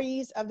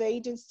employees of the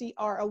agency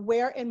are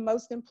aware, and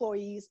most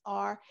employees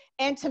are,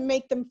 and to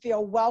make them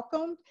feel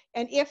welcomed.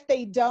 And if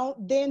they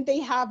don't, then they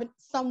have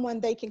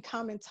someone they can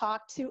come and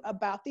talk to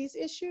about these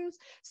issues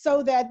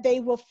so that they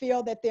will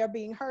feel that they're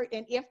being heard.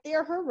 And if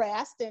they're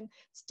harassed, and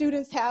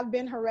students have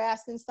been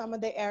harassed in some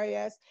of the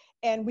areas,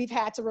 and we've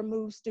had to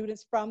remove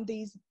students from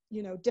these,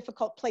 you know,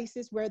 difficult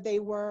places where they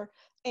were,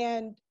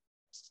 and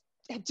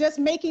just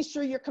making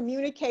sure you're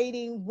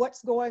communicating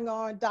what's going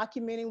on,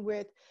 documenting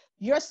with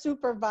your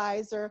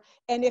supervisor.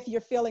 And if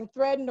you're feeling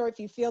threatened, or if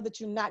you feel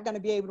that you're not going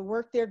to be able to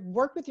work there,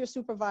 work with your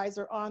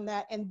supervisor on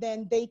that, and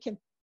then they can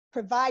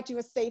provide you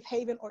a safe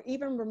haven, or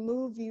even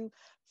remove you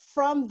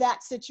from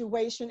that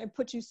situation and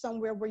put you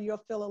somewhere where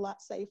you'll feel a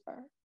lot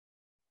safer.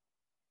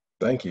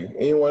 Thank you.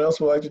 Anyone else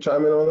would like to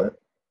chime in on that?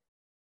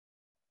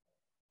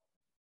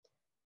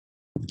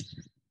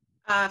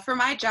 For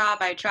my job,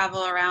 I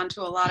travel around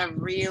to a lot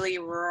of really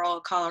rural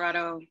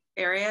Colorado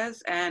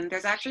areas, and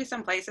there's actually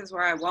some places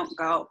where I won't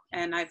go,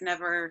 and I've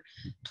never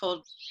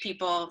told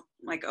people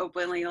like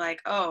openly like,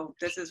 oh,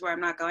 this is where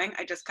I'm not going.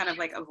 I just kind of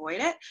like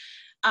avoid it.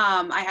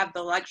 I have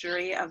the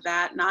luxury of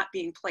that not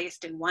being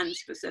placed in one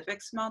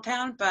specific small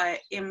town, but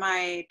in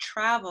my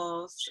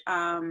travels,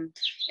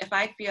 if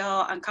I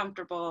feel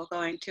uncomfortable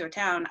going to a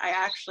town, I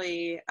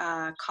actually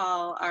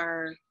call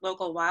our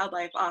local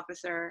wildlife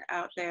officer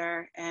out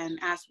there and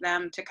ask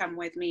them to come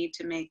with me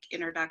to make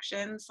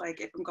introductions.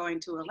 Like if I'm going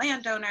to a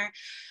landowner,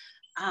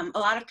 a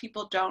lot of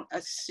people don't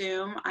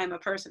assume I'm a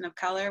person of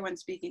color when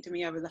speaking to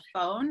me over the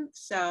phone.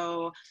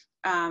 So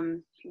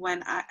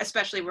when I,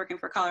 especially working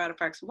for Colorado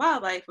Parks and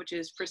Wildlife, which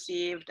is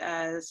perceived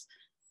as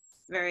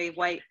very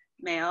white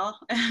male,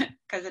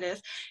 because it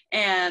is,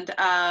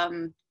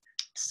 and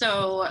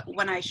so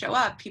when I show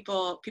up,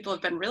 people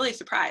have been really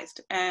surprised.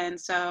 And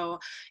so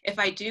if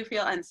I do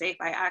feel unsafe,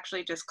 I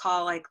actually just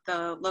call like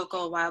the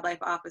local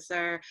wildlife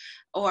officer,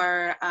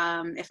 or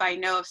if I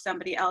know of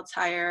somebody else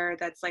higher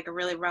that's like a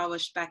really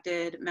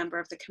well-respected member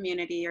of the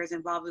community or is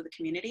involved with the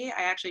community,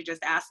 I actually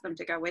just ask them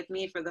to go with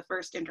me for the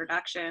first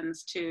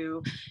introductions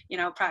to, you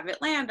know,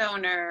 private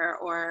landowner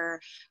or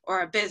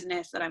a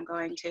business that I'm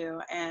going to.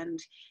 And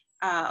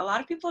a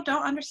lot of people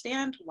don't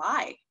understand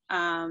why.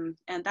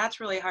 And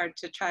that's really hard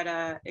to try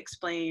to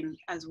explain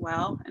as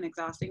well, and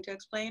exhausting to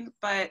explain,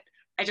 but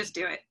I just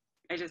do it.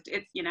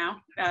 It's, you know,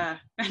 I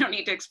don't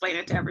need to explain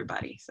it to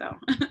everybody, so.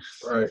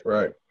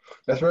 Right.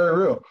 That's very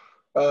real.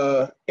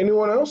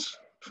 Anyone else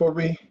before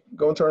we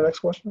go into our next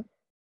question?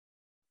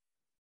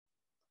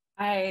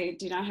 I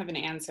do not have an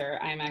answer.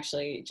 I'm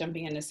actually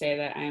jumping in to say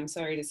that I am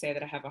sorry to say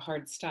that I have a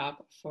hard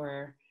stop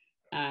for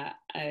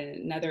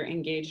another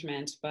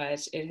engagement,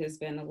 but it has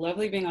been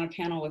lovely being on a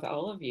panel with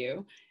all of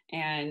you.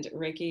 And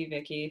Ricky,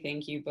 Vicki,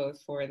 thank you both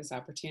for this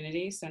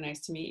opportunity. So nice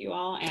to meet you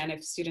all. And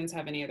if students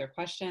have any other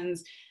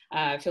questions,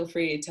 feel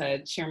free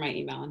to share my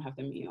email and have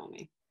them email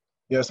me.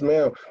 Yes,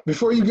 ma'am.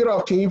 Before you get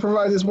off, can you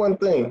provide this one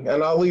thing?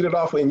 And I'll lead it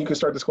off and you can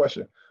start this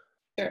question.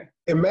 Sure.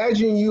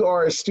 Imagine you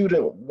are a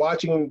student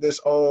watching this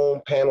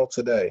own panel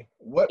today.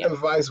 What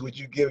advice would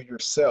you give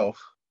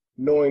yourself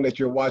knowing that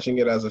you're watching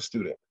it as a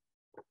student?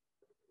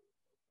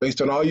 Based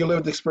on all your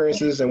lived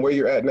experiences and where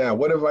you're at now,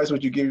 what advice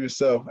would you give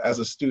yourself as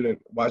a student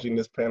watching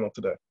this panel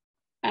today?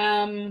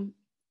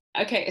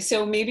 Okay,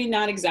 so maybe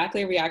not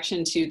exactly a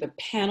reaction to the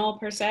panel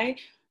per se,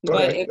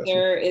 but if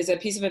there is a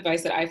piece of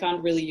advice that I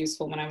found really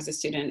useful when I was a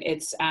student,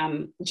 it's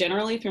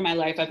generally through my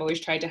life, I've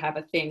always tried to have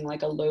a thing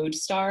like a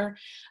lodestar,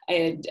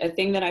 a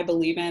thing that I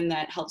believe in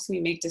that helps me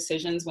make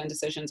decisions when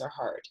decisions are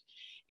hard.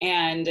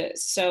 And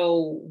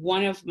so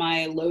one of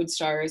my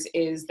lodestars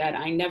is that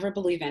I never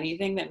believe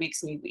anything that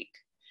makes me weak.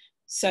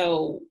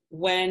 So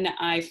when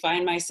I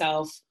find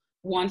myself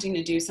wanting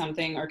to do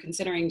something or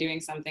considering doing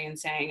something and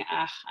saying,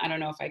 I don't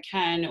know if I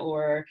can,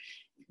 or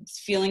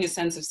feeling a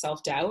sense of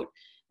self-doubt,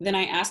 then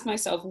I ask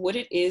myself what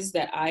it is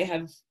that I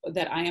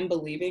am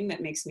believing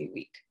that makes me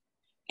weak.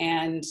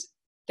 And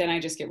then I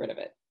just get rid of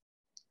it.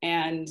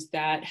 And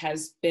that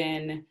has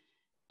been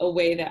a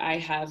way that I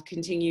have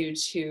continued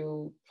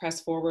to press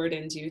forward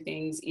and do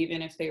things,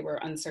 even if they were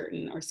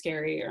uncertain or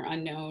scary or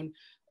unknown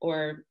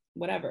or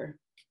whatever.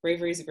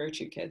 Bravery is a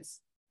virtue, kids.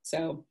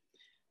 So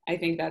I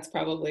think that's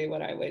probably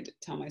what I would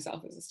tell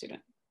myself as a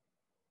student.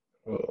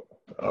 Well,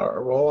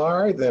 all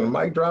right then.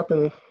 Mic drop,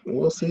 and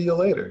we'll see you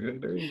later.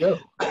 There you go.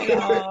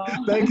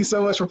 Thank you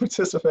so much for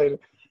participating.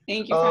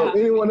 Thank you for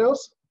having anyone me.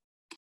 else?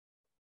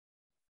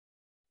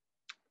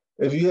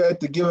 If you had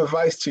to give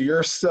advice to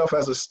yourself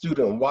as a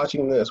student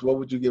watching this, what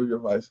would you give your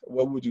advice?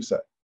 What would you say?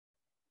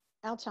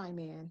 I'll chime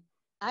in.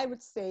 I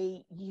would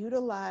say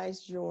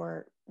utilize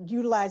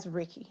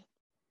Ricky.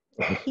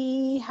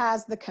 He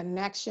has the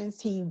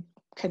connections. He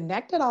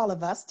connected all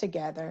of us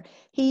together.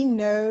 He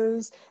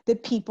knows the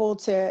people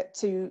to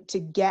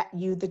get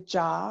you the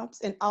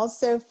jobs, and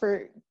also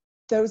for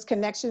those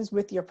connections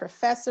with your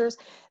professors.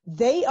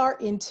 They are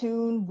in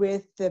tune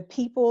with the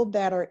people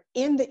that are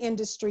in the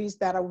industries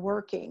that are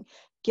working.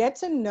 Get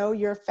to know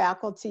your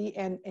faculty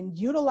and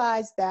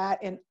utilize that,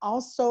 and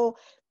also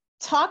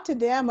talk to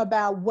them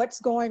about what's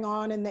going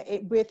on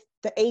with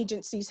the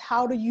agencies.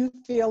 How do you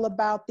feel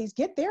about these?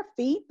 Get their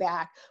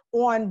feedback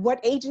on what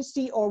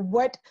agency or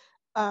what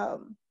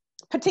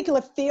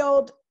particular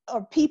field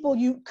or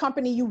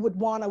company you would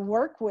want to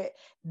work with.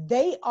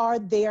 They are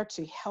there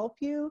to help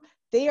you.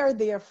 They are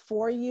there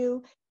for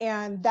you.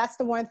 And that's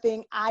the one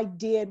thing I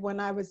did when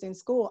I was in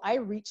school. I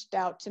reached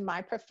out to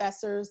my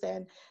professors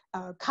and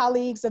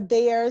colleagues of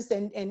theirs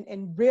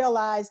and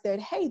realized that,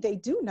 hey, they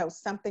do know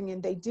something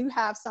and they do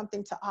have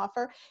something to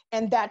offer.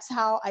 And that's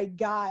how I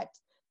got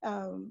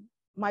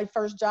my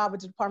first job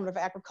with the Department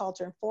of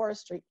Agriculture and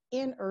Forestry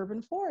in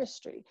urban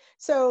forestry.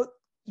 So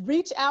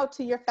reach out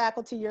to your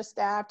faculty, your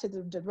staff, to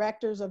the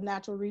directors of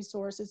natural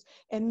resources,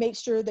 and make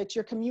sure that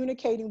you're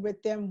communicating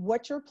with them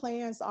what your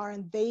plans are,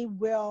 and they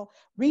will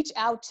reach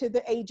out to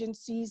the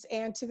agencies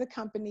and to the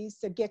companies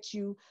to get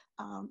you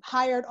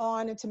hired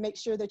on and to make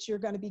sure that you're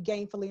going to be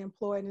gainfully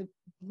employed and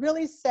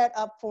really set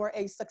up for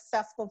a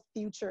successful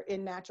future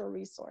in natural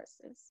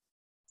resources.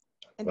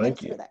 And thanks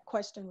for that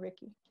question,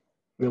 Ricky.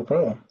 No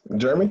problem.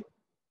 Jeremy?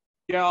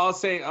 Yeah, I'll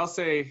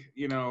say,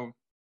 you know,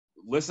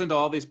 listen to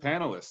all these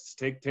panelists.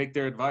 Take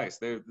their advice.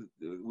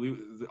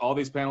 All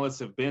these panelists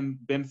have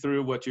been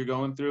through what you're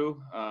going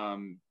through.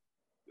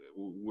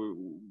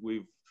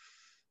 We've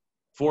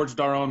forged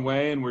our own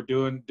way, and we're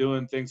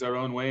doing things our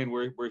own way, and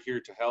we're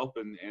here to help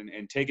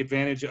and take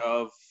advantage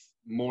of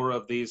more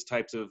of these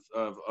types of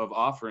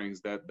offerings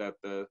that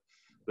the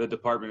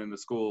department and the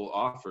school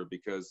offer,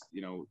 because,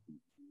 you know,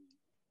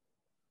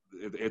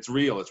 it's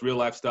real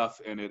life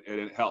stuff, and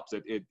it helps.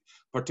 It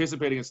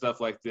participating in stuff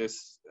like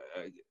this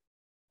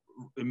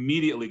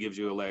immediately gives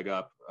you a leg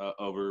up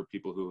over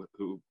people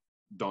who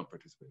don't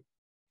participate.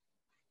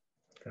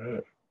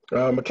 Good.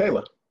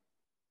 Michaela.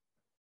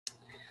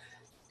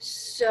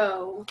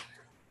 So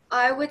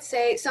I would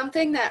say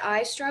something that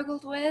I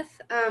struggled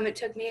with, it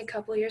took me a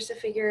couple years to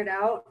figure it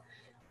out,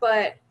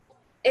 but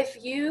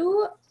if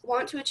you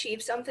want to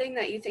achieve something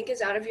that you think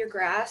is out of your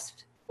grasp,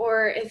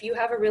 or if you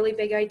have a really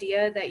big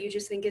idea that you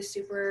just think is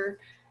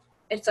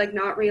it's like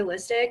not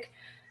realistic,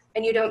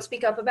 and you don't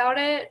speak up about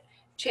it,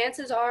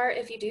 chances are,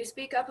 if you do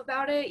speak up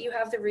about it, you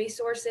have the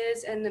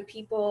resources and the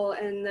people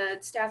and the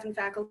staff and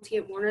faculty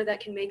at Warner that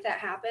can make that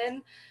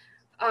happen.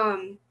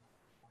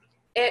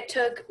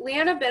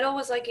 Leanna Biddle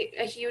was like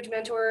a huge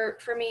mentor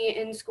for me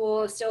in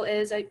school. It still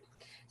is. I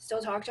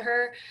still talk to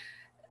her.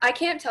 I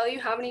can't tell you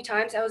how many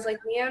times I was like,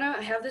 Leanna,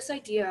 I have this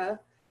idea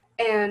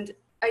and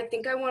I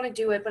think I want to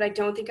do it, but I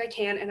don't think I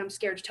can, and I'm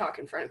scared to talk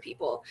in front of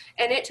people.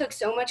 And it took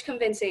so much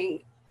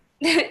convincing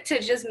to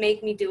just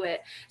make me do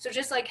it. So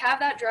just like have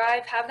that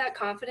drive, have that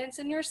confidence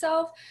in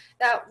yourself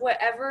that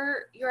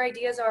whatever your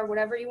ideas are,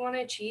 whatever you want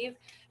to achieve,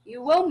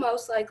 you will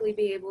most likely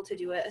be able to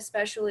do it,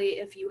 especially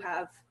if you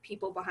have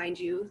people behind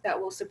you that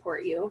will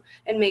support you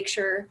and make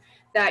sure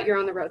that you're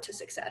on the road to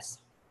success.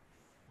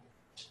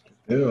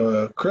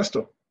 Yeah,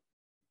 Crystal.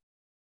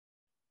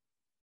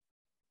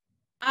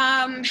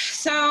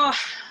 So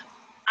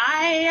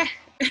I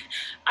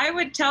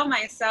would tell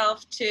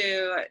myself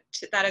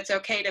that it's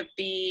okay to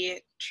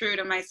be true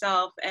to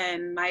myself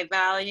and my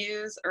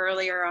values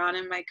earlier on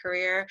in my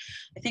career.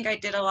 I think I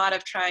did a lot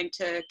of trying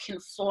to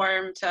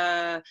conform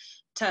to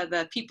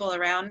the people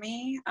around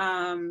me,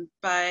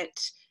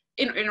 but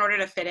in order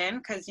to fit in,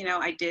 because, you know,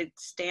 I did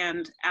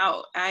stand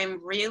out.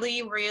 I'm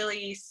really,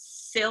 really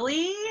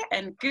silly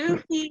and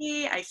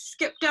goofy. I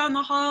skip down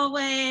the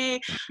hallway,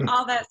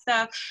 all that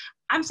stuff.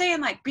 I'm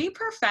saying, like, be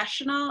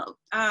professional,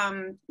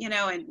 you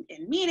know, in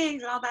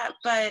meetings and all that,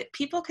 but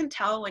people can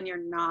tell when you're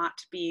not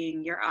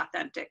being your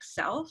authentic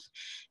self.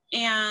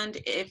 And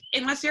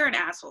unless you're an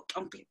asshole,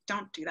 don't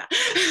do that.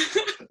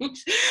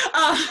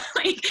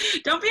 Like,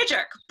 don't be a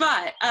jerk,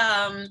 but,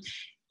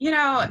 you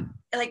know,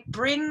 like,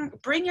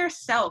 bring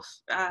yourself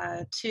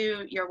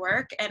to your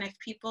work. And if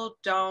people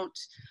don't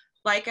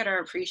like it or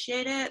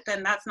appreciate it,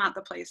 then that's not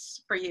the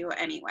place for you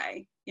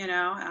anyway. You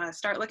know,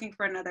 start looking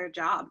for another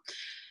job.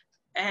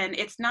 And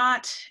it's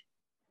not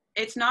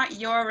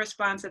your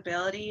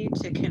responsibility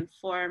to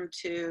conform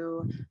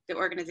to the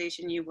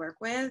organization you work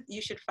with. You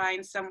should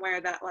find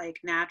somewhere that, like,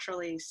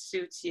 naturally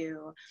suits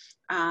you.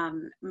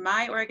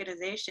 My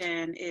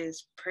organization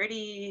is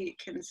pretty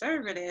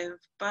conservative,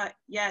 but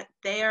yet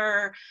they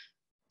are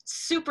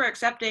super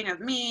accepting of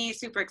me,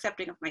 super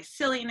accepting of my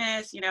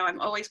silliness. You know, I'm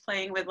always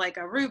playing with, like,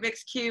 a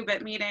Rubik's Cube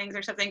at meetings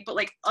or something, but,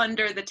 like,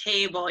 under the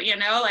table, you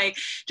know, like,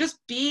 just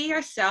be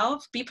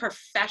yourself, be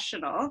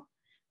professional.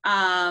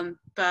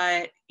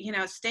 But, you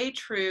know, stay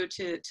true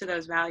to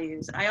those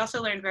values. I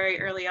also learned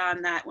very early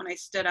on that when I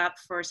stood up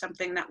for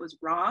something that was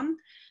wrong,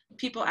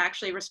 people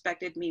actually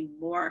respected me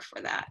more for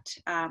that.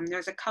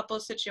 There's a couple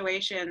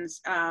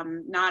situations,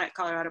 not at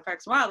Colorado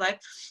Parks and Wildlife,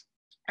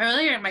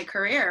 earlier in my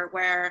career,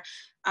 where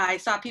I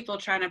saw people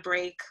trying to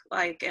break,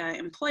 like,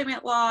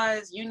 employment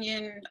laws,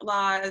 union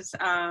laws,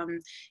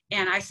 and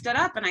I stood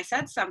up and I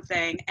said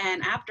something,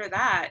 and after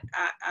that,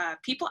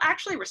 people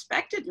actually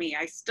respected me.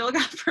 I still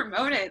got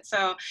promoted.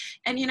 So,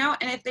 and, you know,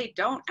 and if they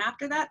don't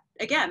after that,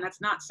 again,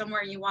 that's not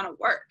somewhere you want to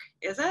work,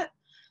 is it?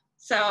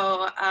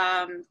 So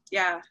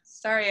yeah,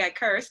 sorry I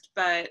cursed,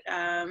 but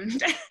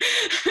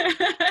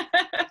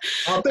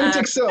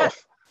Authentic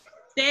self.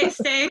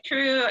 stay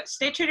true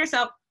to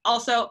yourself.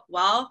 Also,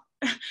 while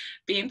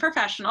being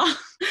professional.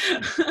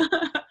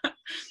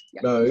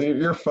 Yeah. No,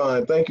 you're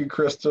fine. Thank you,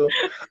 Crystal.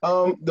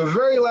 The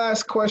very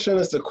last question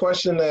is the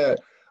question that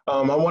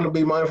I want to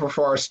be mindful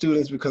for our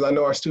students, because I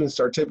know our students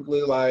are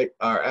typically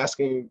are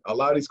asking a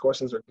lot of these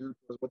questions are geared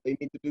towards what they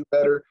need to do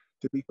better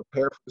to be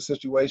prepared for the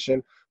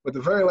situation. But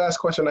the very last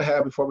question I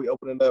have before we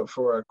open it up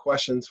for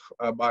questions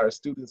by our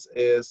students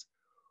is,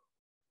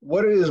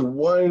 what is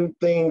one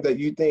thing that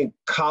you think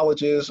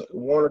colleges,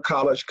 Warner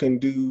College, can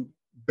do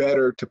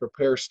better to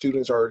prepare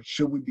students, or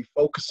should we be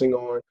focusing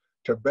on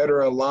to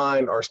better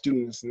align our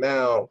students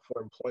now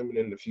for employment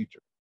in the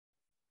future?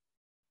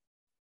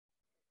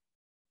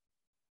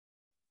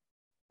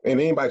 And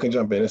anybody can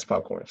jump in, it's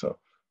popcorn, so.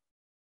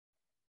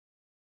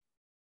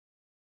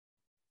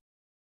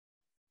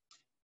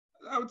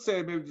 I would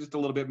say maybe just a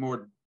little bit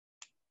more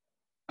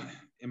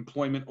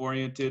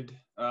employment-oriented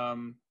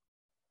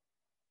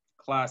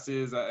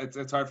classes.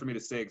 It's hard for me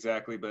to say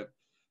exactly, but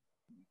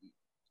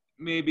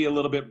maybe a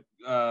little bit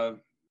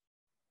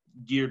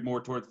geared more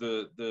towards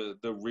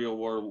the real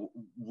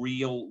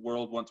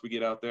world once we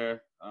get out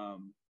there.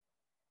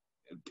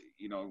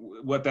 You know,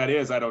 what that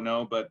is, I don't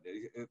know, but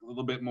a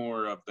little bit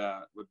more of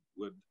that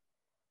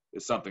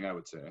is something I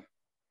would say.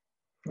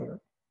 Okay.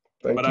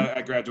 Thank But you.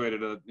 I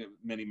graduated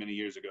many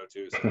years ago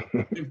too, so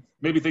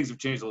maybe things have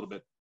changed a little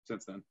bit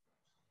since then.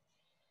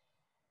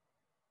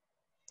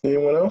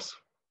 Anyone else?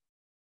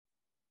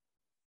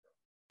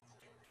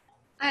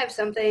 I have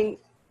something.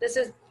 This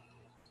is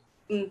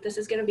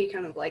going to be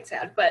kind of like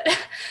sad, but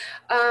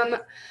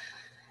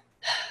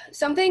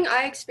something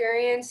I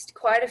experienced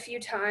quite a few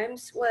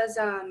times was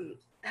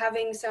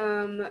having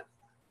some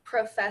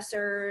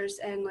professors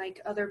and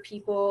like other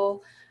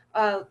people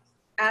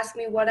ask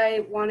me what I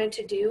wanted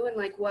to do and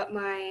like what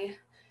my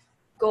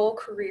goal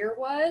career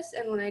was.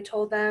 And when I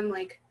told them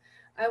like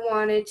I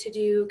wanted to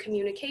do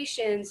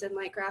communications and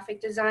like graphic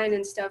design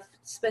and stuff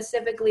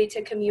specifically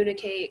to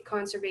communicate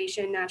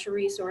conservation, natural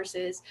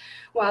resources,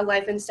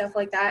 wildlife and stuff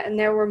like that, and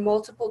there were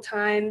multiple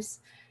times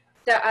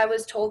that I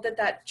was told that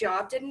that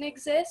job didn't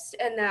exist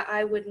and that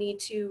I would need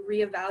to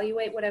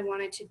reevaluate what I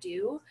wanted to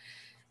do.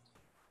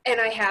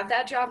 And I have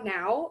that job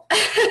now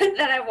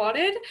that I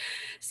wanted.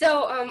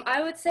 So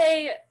I would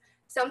say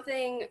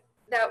something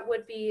that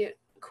would be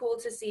cool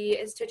to see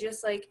is to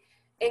just like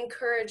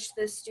encourage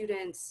the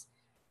students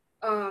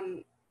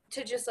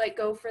to just like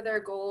go for their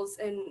goals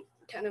and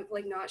kind of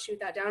like not shoot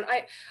that down.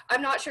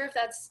 I'm not sure if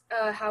that's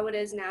how it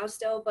is now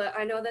still, but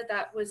I know that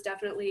that was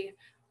definitely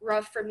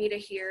rough for me to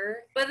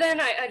hear. But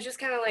then I just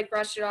kind of like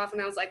brushed it off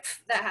and I was like,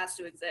 that has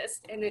to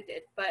exist, and it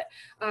did. But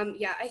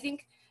yeah, I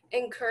think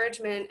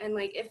encouragement and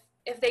like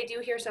if they do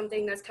hear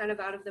something that's kind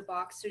of out of the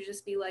box, to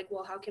just be like,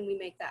 well, how can we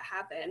make that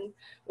happen?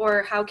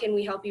 Or how can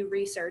we help you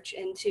research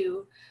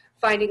into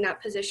finding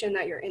that position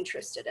that you're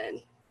interested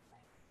in?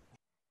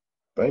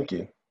 Thank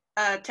you.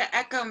 To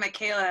echo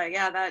Michaela,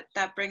 yeah,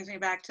 that brings me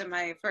back to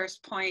my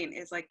first point,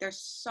 is like there's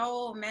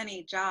so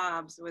many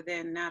jobs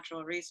within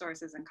natural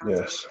resources and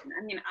conservation. Yes.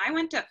 I mean, I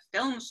went to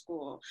film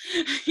school,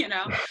 you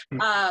know,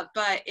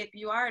 but if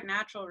you are a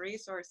natural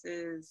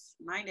resources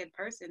minded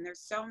person,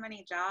 there's so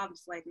many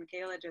jobs, like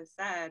Michaela just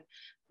said,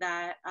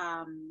 that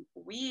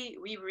we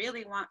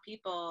really want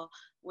people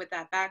with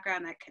that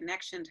background, that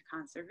connection to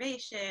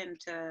conservation,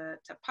 to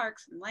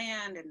parks and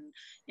land and,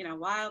 you know,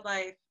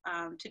 wildlife,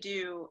 to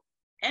do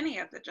any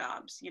of the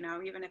jobs, you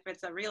know, even if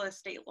it's a real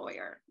estate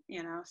lawyer,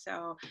 you know,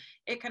 so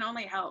it can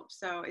only help.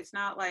 So it's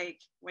not like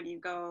when you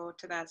go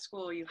to that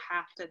school, you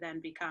have to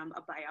then become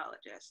a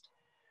biologist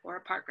or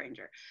a park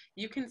ranger.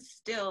 You can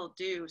still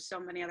do so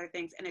many other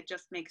things, and it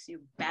just makes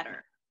you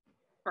better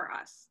for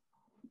us.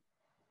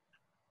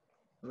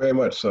 Very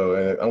much so.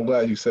 And I'm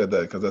glad you said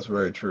that, because that's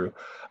very true.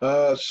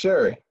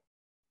 Sherry.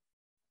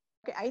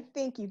 Okay, I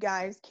think you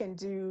guys can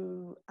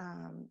do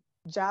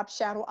job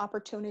shadow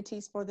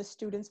opportunities for the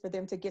students, for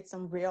them to get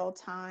some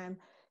real-time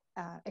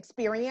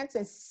experience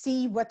and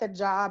see what the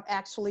job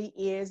actually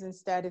is,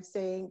 instead of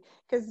saying,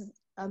 because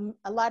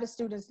a lot of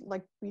students,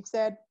 like we've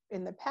said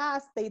in the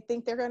past, they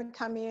think they're going to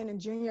come in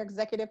junior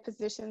executive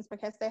positions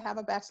because they have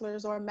a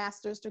bachelor's or a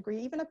master's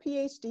degree, even a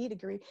PhD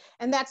degree,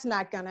 and that's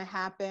not going to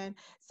happen.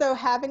 So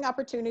having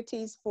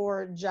opportunities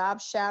for job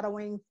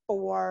shadowing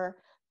for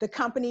the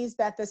companies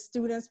that the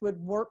students would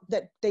work,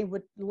 that they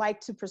would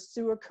like to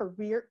pursue a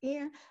career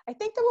in, I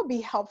think that would be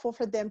helpful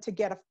for them to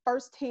get a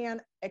firsthand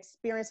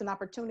experience and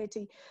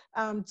opportunity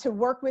to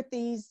work with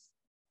these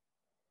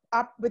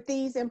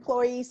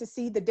employees, to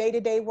see the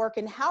day-to-day work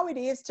and how it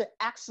is to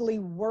actually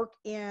work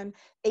in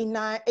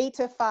a 8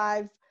 to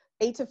 5,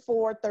 8 to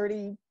 4,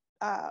 30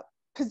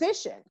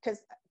 position,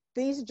 because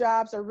these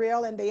jobs are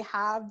real and they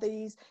have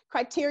these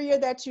criteria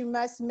that you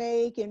must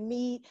make and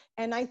meet.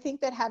 And I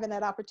think that having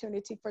that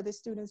opportunity for the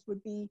students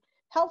would be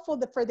helpful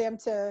for them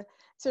to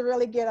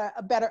really get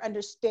a better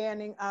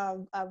understanding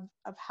of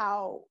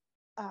how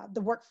the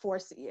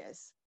workforce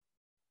is.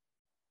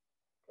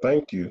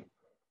 Thank you.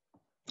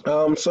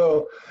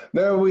 So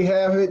there we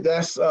have it.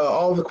 That's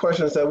all the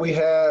questions that we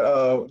had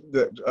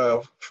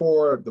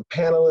for the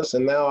panelists.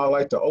 And now I'd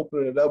like to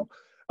open it up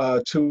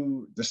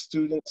to the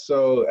students.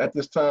 So at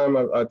this time,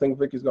 I think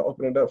Vicky's going to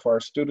open it up for our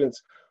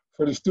students.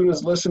 For the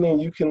students listening,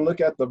 you can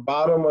look at the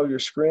bottom of your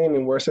screen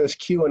and where it says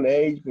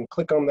Q&A, you can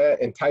click on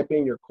that and type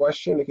in your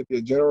question. It could be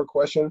a general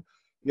question.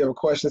 If you have a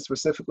question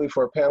specifically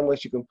for a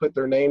panelist, you can put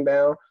their name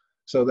down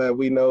so that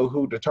we know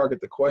who to target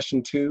the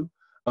question to.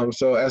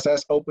 So as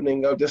that's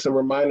opening up, just a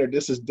reminder,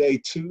 this is day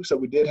 2. So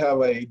we did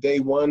have a day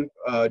 1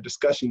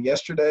 discussion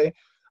yesterday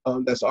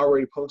that's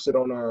already posted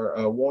on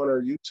our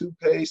Warner YouTube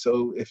page.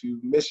 So if you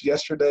missed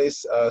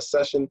yesterday's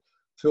session,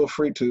 feel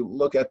free to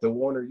look at the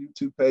Warner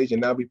YouTube page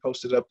and that'll be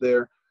posted up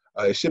there.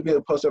 It should be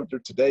posted up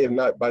there today. If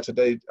not by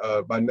today,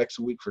 by next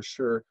week for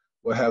sure,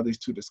 we'll have these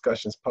 2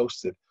 discussions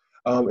posted.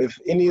 If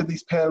any of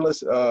these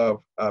panelists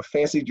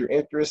fancied your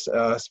interest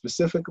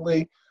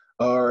specifically,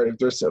 or if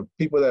there's some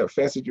people that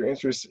fancied your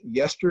interest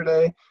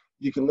yesterday,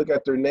 you can look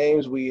at their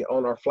names.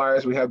 On our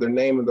flyers, we have their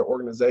name and their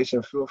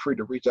organization. Feel free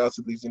to reach out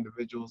to these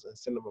individuals and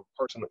send them a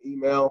personal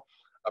email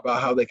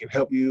about how they can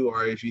help you,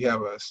 or if you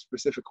have a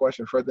specific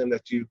question for them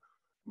that you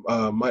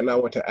might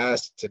not want to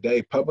ask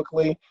today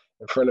publicly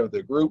in front of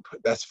the group,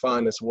 that's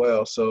fine as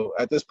well. So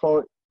at this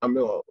point, I'm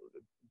going to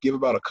give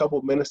about a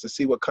couple minutes to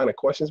see what kind of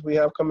questions we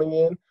have coming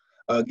in.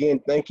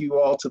 Again, thank you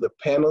all to the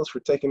panelists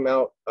for taking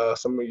out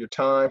some of your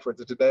time for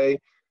today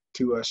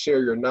to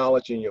share your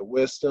knowledge and your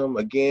wisdom.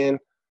 Again,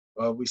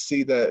 we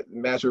see that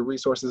natural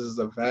resources is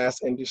a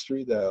vast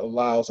industry that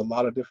allows a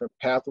lot of different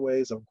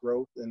pathways of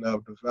growth and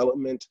of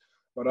development,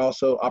 but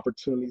also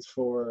opportunities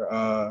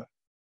for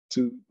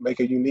to make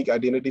a unique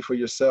identity for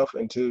yourself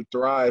and to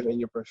thrive in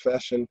your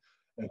profession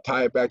and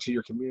tie it back to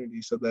your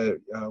community so that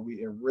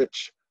we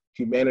enrich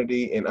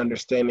humanity and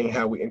understanding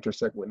how we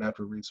intersect with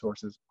natural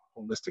resources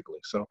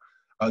holistically. So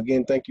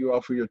again, thank you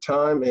all for your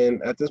time.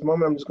 And at this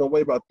moment, I'm just gonna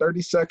wait about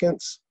 30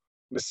 seconds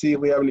to see if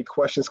we have any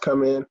questions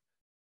come in.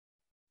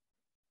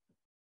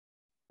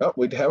 Oh,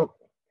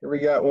 here we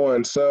got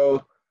one.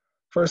 So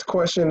first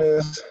question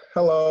is,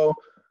 hello,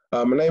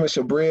 my name is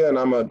Shabria and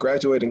I'm a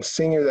graduating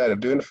senior that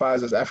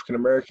identifies as African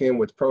American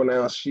with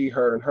pronouns she,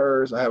 her, and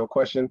hers. I have a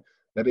question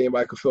that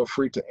anybody could feel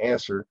free to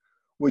answer.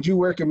 Would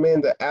you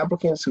recommend that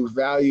applicants who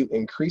value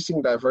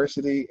increasing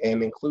diversity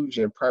and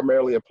inclusion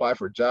primarily apply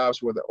for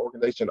jobs where the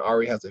organization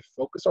already has a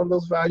focus on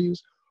those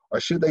values, or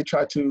should they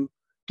try to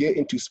get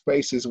into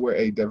spaces where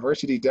a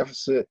diversity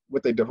deficit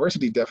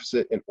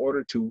in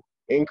order to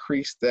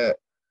increase that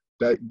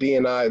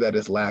D&I that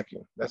is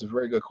lacking? That's a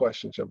very good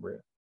question, Shabria.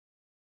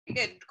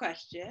 Good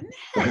question.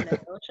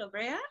 Hello,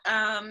 Shabria.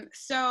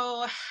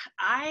 So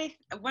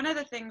one of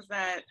the things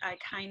that I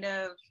kind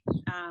of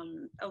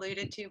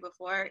alluded to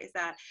before is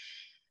that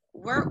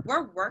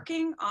we're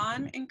working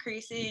on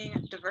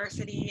increasing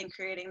diversity and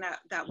creating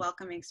that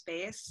welcoming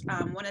space.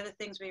 One of the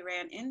things we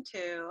ran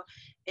into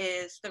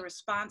is the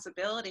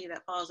responsibility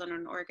that falls on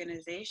an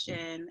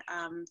organization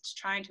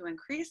trying to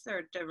increase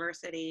their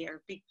diversity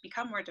or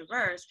become more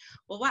diverse.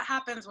 Well, what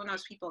happens when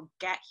those people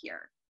get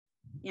here?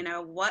 You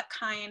know, what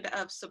kind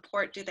of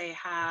support do they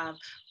have?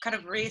 What kind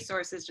of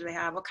resources do they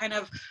have? What kind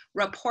of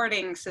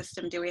reporting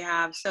system do we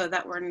have so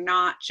that we're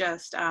not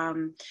just,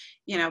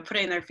 you know,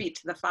 putting their feet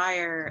to the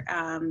fire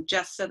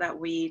just so that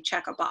we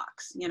check a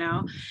box, you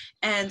know?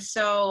 And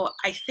so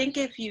I think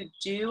if you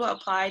do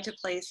apply to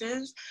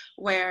places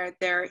where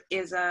there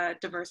is a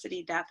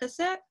diversity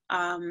deficit,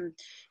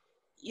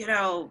 you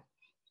know,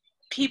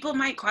 people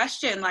might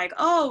question like,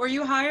 oh, were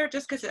you hired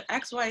just because of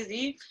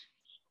XYZ?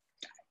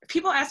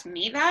 People ask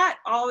me that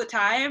all the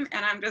time,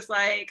 and I'm just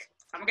like,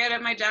 I'm good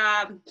at my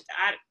job.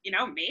 You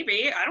know,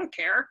 maybe I don't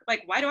care.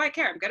 Like, why do I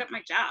care? I'm good at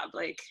my job.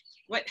 Like,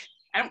 what?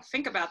 I don't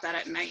think about that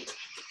at night.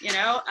 You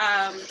know,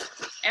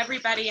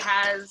 everybody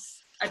has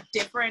a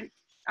different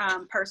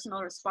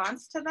personal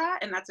response to that,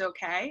 and that's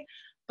okay.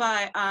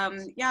 But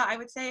yeah, I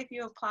would say if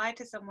you apply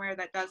to somewhere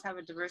that does have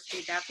a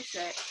diversity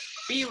deficit,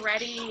 be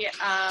ready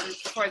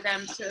for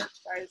them to.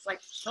 Sorry, it's like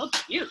child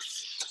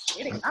abuse.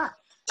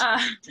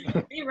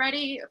 Be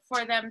ready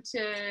for them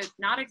to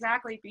not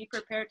exactly be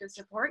prepared to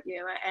support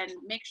you, and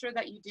make sure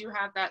that you do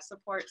have that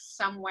support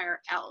somewhere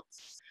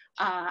else.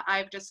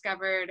 I've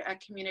discovered a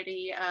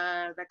community,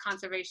 the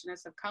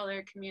Conservationists of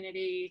Color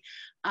community,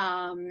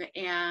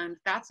 and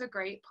that's a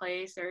great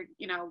place, or,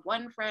 you know,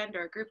 one friend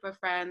or a group of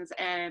friends,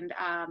 and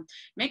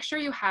make sure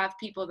you have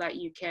people that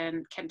you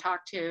can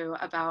talk to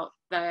about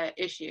the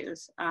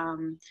issues,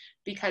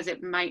 because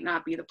it might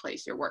not be the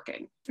place you're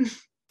working.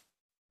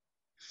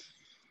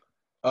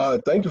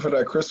 Thank you for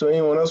that, Crystal.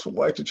 Anyone else would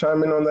like to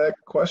chime in on that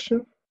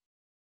question?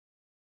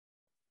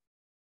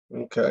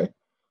 Okay.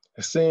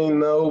 Seeing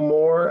no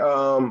more,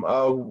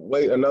 I'll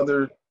wait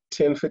another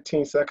 10,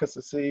 15 seconds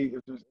to see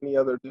if there's any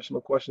other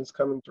additional questions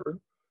coming through.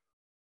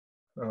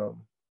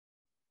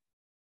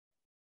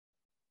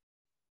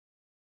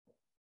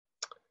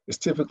 It's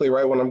typically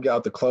right when I'm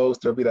about to close,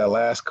 there'll be that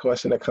last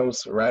question that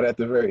comes right at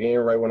the very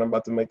end, right when I'm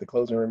about to make the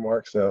closing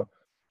remarks. So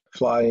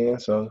fly in,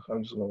 so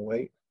I'm just gonna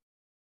wait.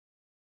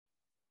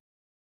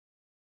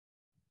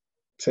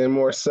 10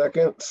 more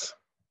seconds.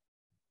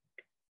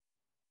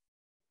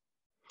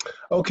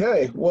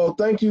 Okay, well,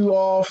 thank you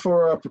all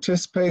for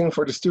participating.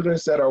 For the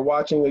students that are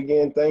watching,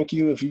 again, thank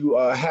you. If you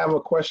have a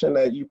question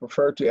that you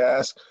prefer to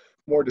ask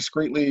more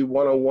discreetly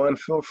one-on-one,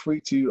 feel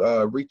free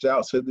to reach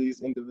out to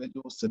these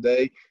individuals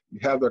today. You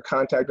have their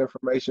contact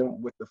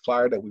information with the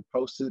flyer that we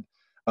posted.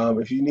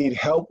 If you need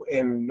help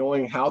in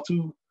knowing how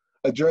to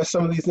address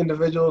some of these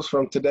individuals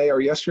from today or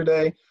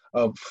yesterday,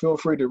 feel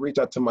free to reach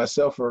out to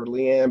myself or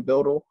Leanne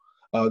Bildel.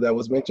 That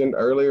was mentioned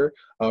earlier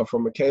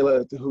from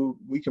Michaela, who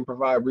we can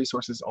provide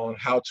resources on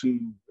how to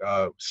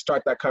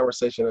start that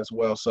conversation as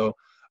well. So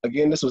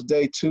again, this was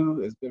day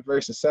 2. It's been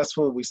very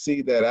successful. We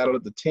see that out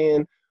of the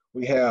 10,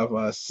 we have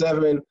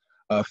 7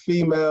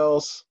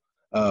 females,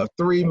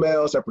 3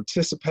 males that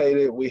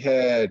participated. We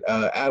had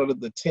out of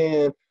the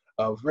 10,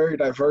 a very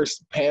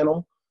diverse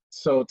panel.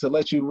 So to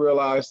let you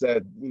realize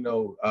that, you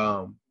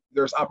know,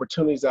 there's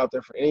opportunities out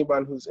there for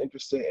anyone who's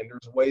interested, and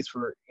there's ways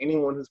for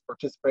anyone who's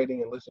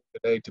participating and listening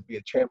today to be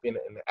a champion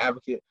and an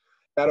advocate,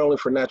 not only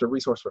for natural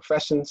resource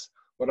professions,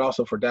 but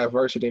also for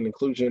diversity and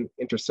inclusion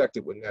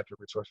intersected with natural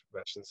resource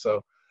professions.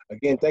 So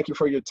again, thank you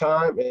for your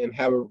time and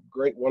have a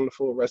great,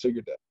 wonderful rest of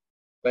your day.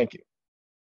 Thank you.